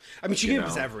 I mean, she gave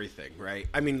us everything, right?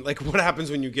 I mean, like, what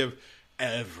happens when you give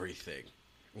everything?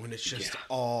 When it's just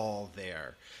all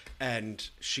there. And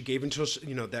she gave until,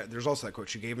 there's also that quote,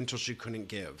 she gave until she couldn't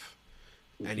give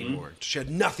anymore. She had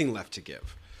nothing left to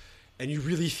give. And you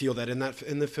really feel that in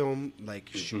the film, like,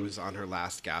 she was on her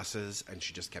last gases, and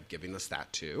she just kept giving us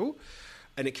that too.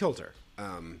 And it killed her.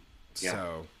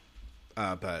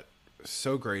 But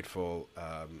so grateful.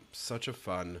 Such a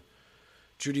fun.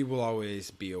 Judy will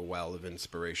always be a well of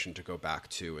inspiration to go back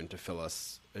to and to fill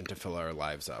our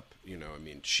lives up. I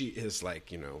mean, she is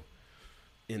like,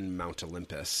 in Mount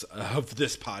Olympus of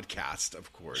this podcast,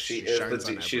 of course. She's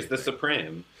the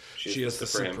supreme. She is the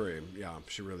supreme. Yeah,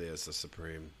 she really is the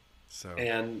supreme. So.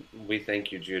 And we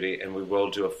thank you, Judy, and we will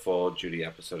do a full Judy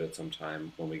episode at some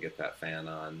time when we get that fan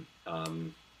on.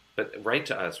 But write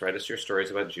us your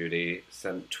stories about Judy.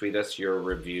 Tweet us your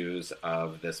reviews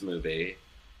of this movie.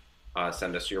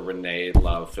 Send us your Renee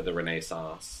love for the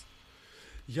Renée-ssance.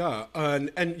 Yeah, and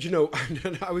I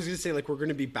was going to say, like, we're going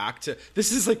to be back to,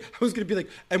 this is like, I was going to be like,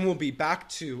 and we'll be back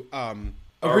to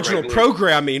original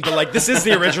programming, but like, this is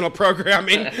the original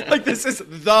programming. Like, this is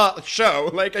the show.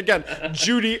 Like, again,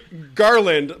 Judy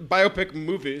Garland biopic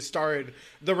movie starring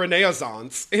the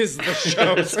Renée-ssance is the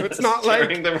show. So it's not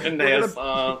like the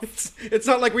Renée-ssance. It's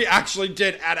not like we actually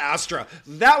did Ad Astra.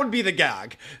 That would be the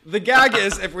gag. The gag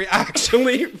is if we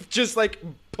actually just like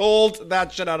pulled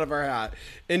that shit out of our hat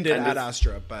and did Ad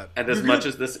Astra. And as much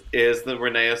as this is the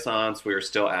Renée-ssance, we are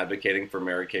still advocating for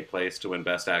Mary Kay Place to win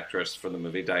Best Actress for the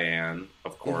movie Diane.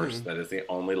 Of course, that is the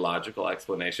only logical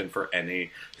explanation for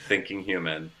any thinking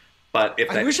human. But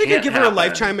if I wish I could give her a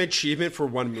lifetime achievement for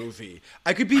one movie.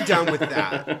 I could be down with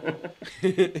that.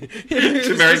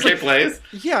 To Mary Kay Place?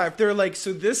 Yeah, if they're like,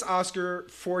 so this Oscar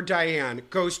for Diane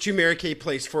goes to Mary Kay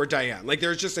Place for Diane. Like,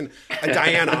 there's just a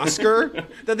Diane Oscar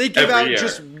that they give out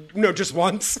just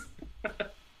once.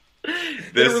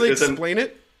 They don't really explain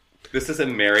it. This is a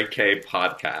Mary Kay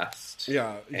podcast.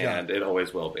 Yeah. And it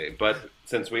always will be. But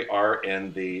since we are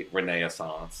in the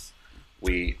Renée-ssance,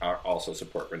 we are also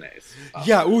support Renee's.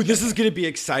 This is going to be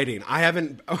exciting. I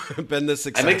haven't been this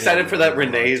excited. I'm excited for that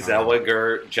Renee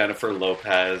Zellweger, Jennifer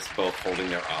Lopez, both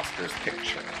holding their Oscars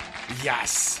picture.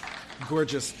 Yes.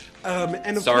 Gorgeous.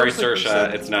 And sorry,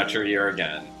 Saoirse, it's not your year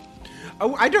again.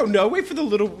 Oh, I don't know. Wait for the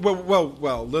Little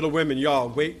Women, y'all.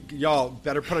 Wait, y'all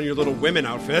better put on your Little Women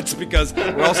outfits because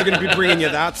we're also going to be bringing you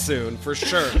that soon for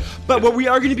sure. But what we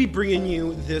are going to be bringing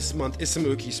you this month is some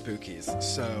Ookie Spookies.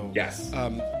 So yes,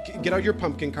 get out your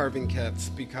pumpkin carving kits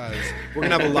because we're going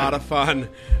to have a lot of fun.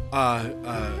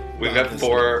 We've got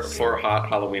four hot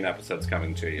Halloween episodes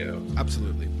coming to you.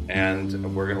 Absolutely,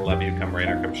 and we're going to love you, come rain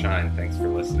or come shine. Thanks for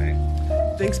listening.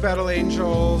 Thanks, Battle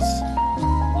Angels.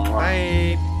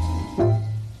 Bye.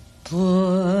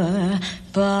 Poor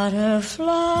butterfly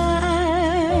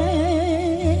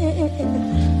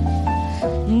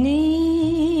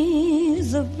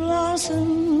neath the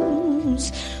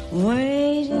blossoms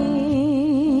waiting.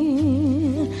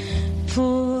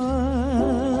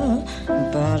 Poor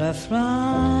butterfly.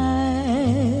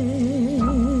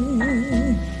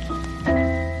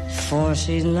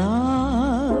 she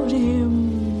loved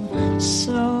him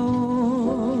so.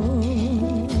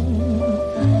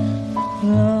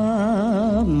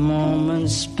 The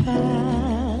moments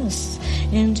pass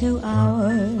into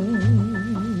hours,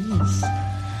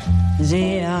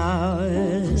 the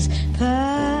hours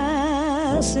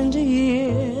pass into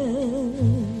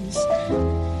years,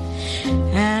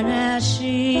 and as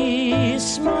she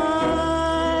smiles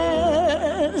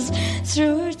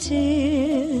through her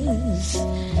tears,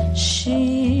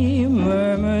 she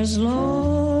murmurs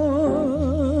low,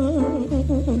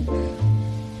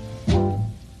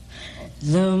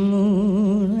 the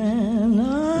moon and I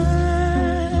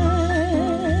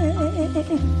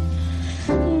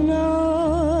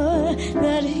know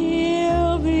that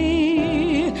he'll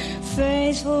be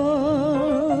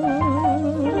faithful.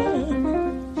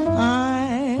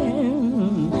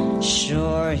 I'm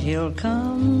sure he'll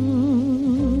come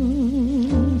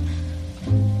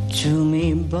to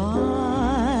me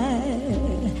by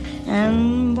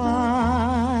and by,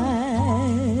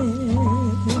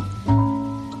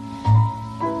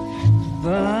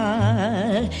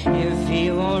 but if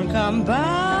he won't come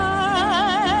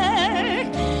back,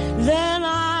 then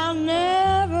I'll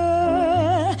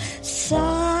never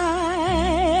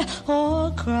sigh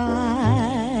or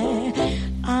cry.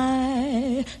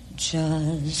 I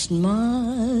just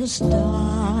must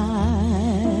die.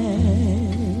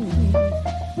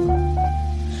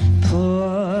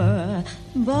 Poor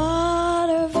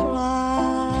butterfly.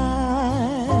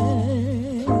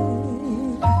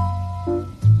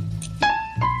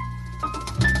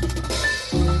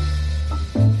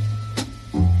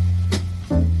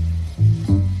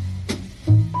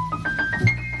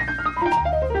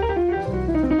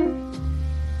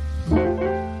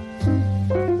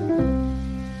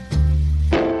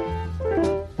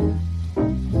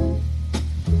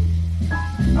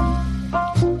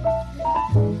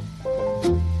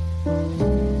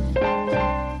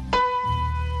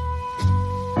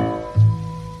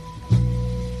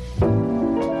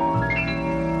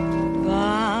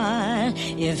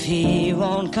 If he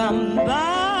won't come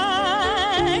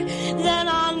back, then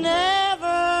I'll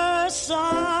never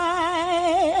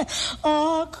sigh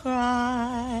or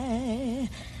cry.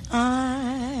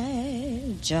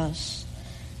 I just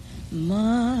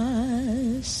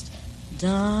must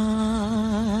die.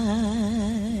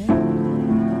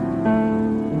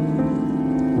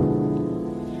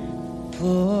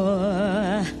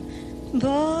 Poor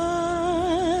boy.